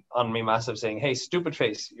playing on me massive, saying, hey, stupid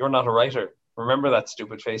face, you're not a writer. Remember that,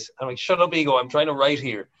 stupid face. I'm like, shut up, ego, I'm trying to write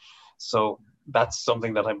here. So that's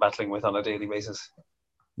something that I'm battling with on a daily basis.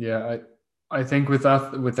 Yeah, I think with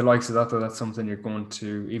the likes of that, though, that's something you're going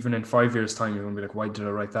to, even in 5 years' time, you're going to be like, why did I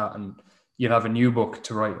write that? And you'll have a new book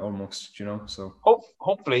to write almost, so.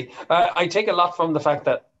 Hopefully. I take a lot from the fact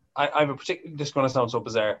that I have this is going to sound so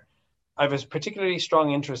bizarre. I have a particularly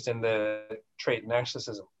strong interest in the trait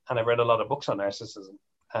narcissism, and I've read a lot of books on narcissism.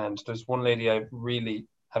 And there's one lady I really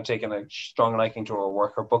have taken a strong liking to her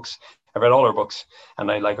work, her books. I've read all her books,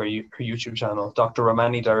 and I like her YouTube channel, Dr.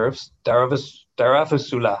 Ramani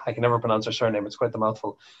Daravasula. I can never pronounce her surname. It's quite the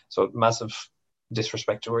mouthful. So massive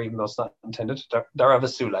disrespect to her, even though it's not intended.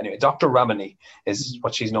 Daravasula. Anyway, Dr. Ramani is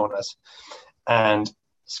what she's known as. And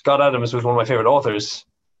Scott Adams, who's one of my favorite authors,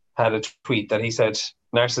 had a tweet that he said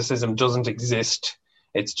narcissism doesn't exist.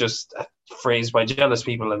 It's just phrased by jealous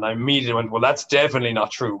people. And I immediately went, well, that's definitely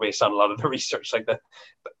not true based on a lot of the research. Like that,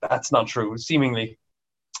 that's not true, seemingly.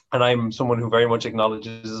 And I'm someone who very much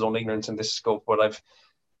acknowledges his own ignorance in this scope, but I've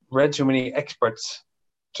read too many experts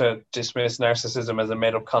to dismiss narcissism as a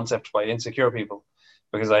made up concept by insecure people.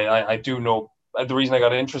 Because I do know the reason I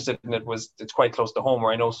got interested in it was it's quite close to home,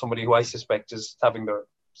 where I know somebody who I suspect is having their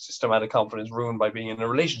systematic confidence ruined by being in a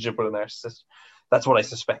relationship with a narcissist. That's what I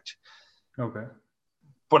suspect. Okay.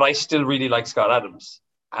 But I still really like Scott Adams.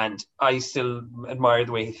 And I still admire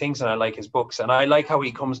the way he thinks, and I like his books, and I like how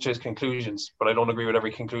he comes to his conclusions, but I don't agree with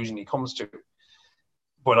every conclusion he comes to.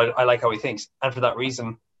 But I like how he thinks. And for that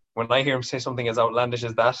reason, when I hear him say something as outlandish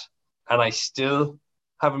as that, and I still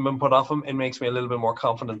haven't been put off him, it makes me a little bit more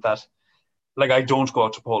confident that, like, I don't go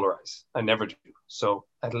out to polarize. I never do. So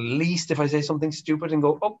at least if I say something stupid and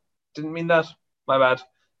go, oh, didn't mean that, my bad,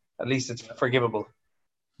 at least it's forgivable.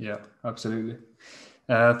 Yeah, absolutely.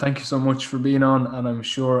 Thank you so much for being on, and I'm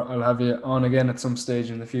sure I'll have you on again at some stage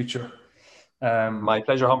in the future. My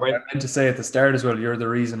pleasure, I Humphrey. meant to say at the start as well, you're the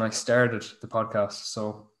reason I started the podcast.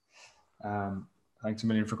 So thanks a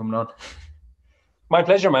million for coming on. My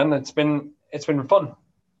pleasure, man. It's been fun.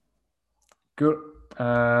 Good.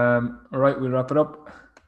 All right, we'll wrap it up.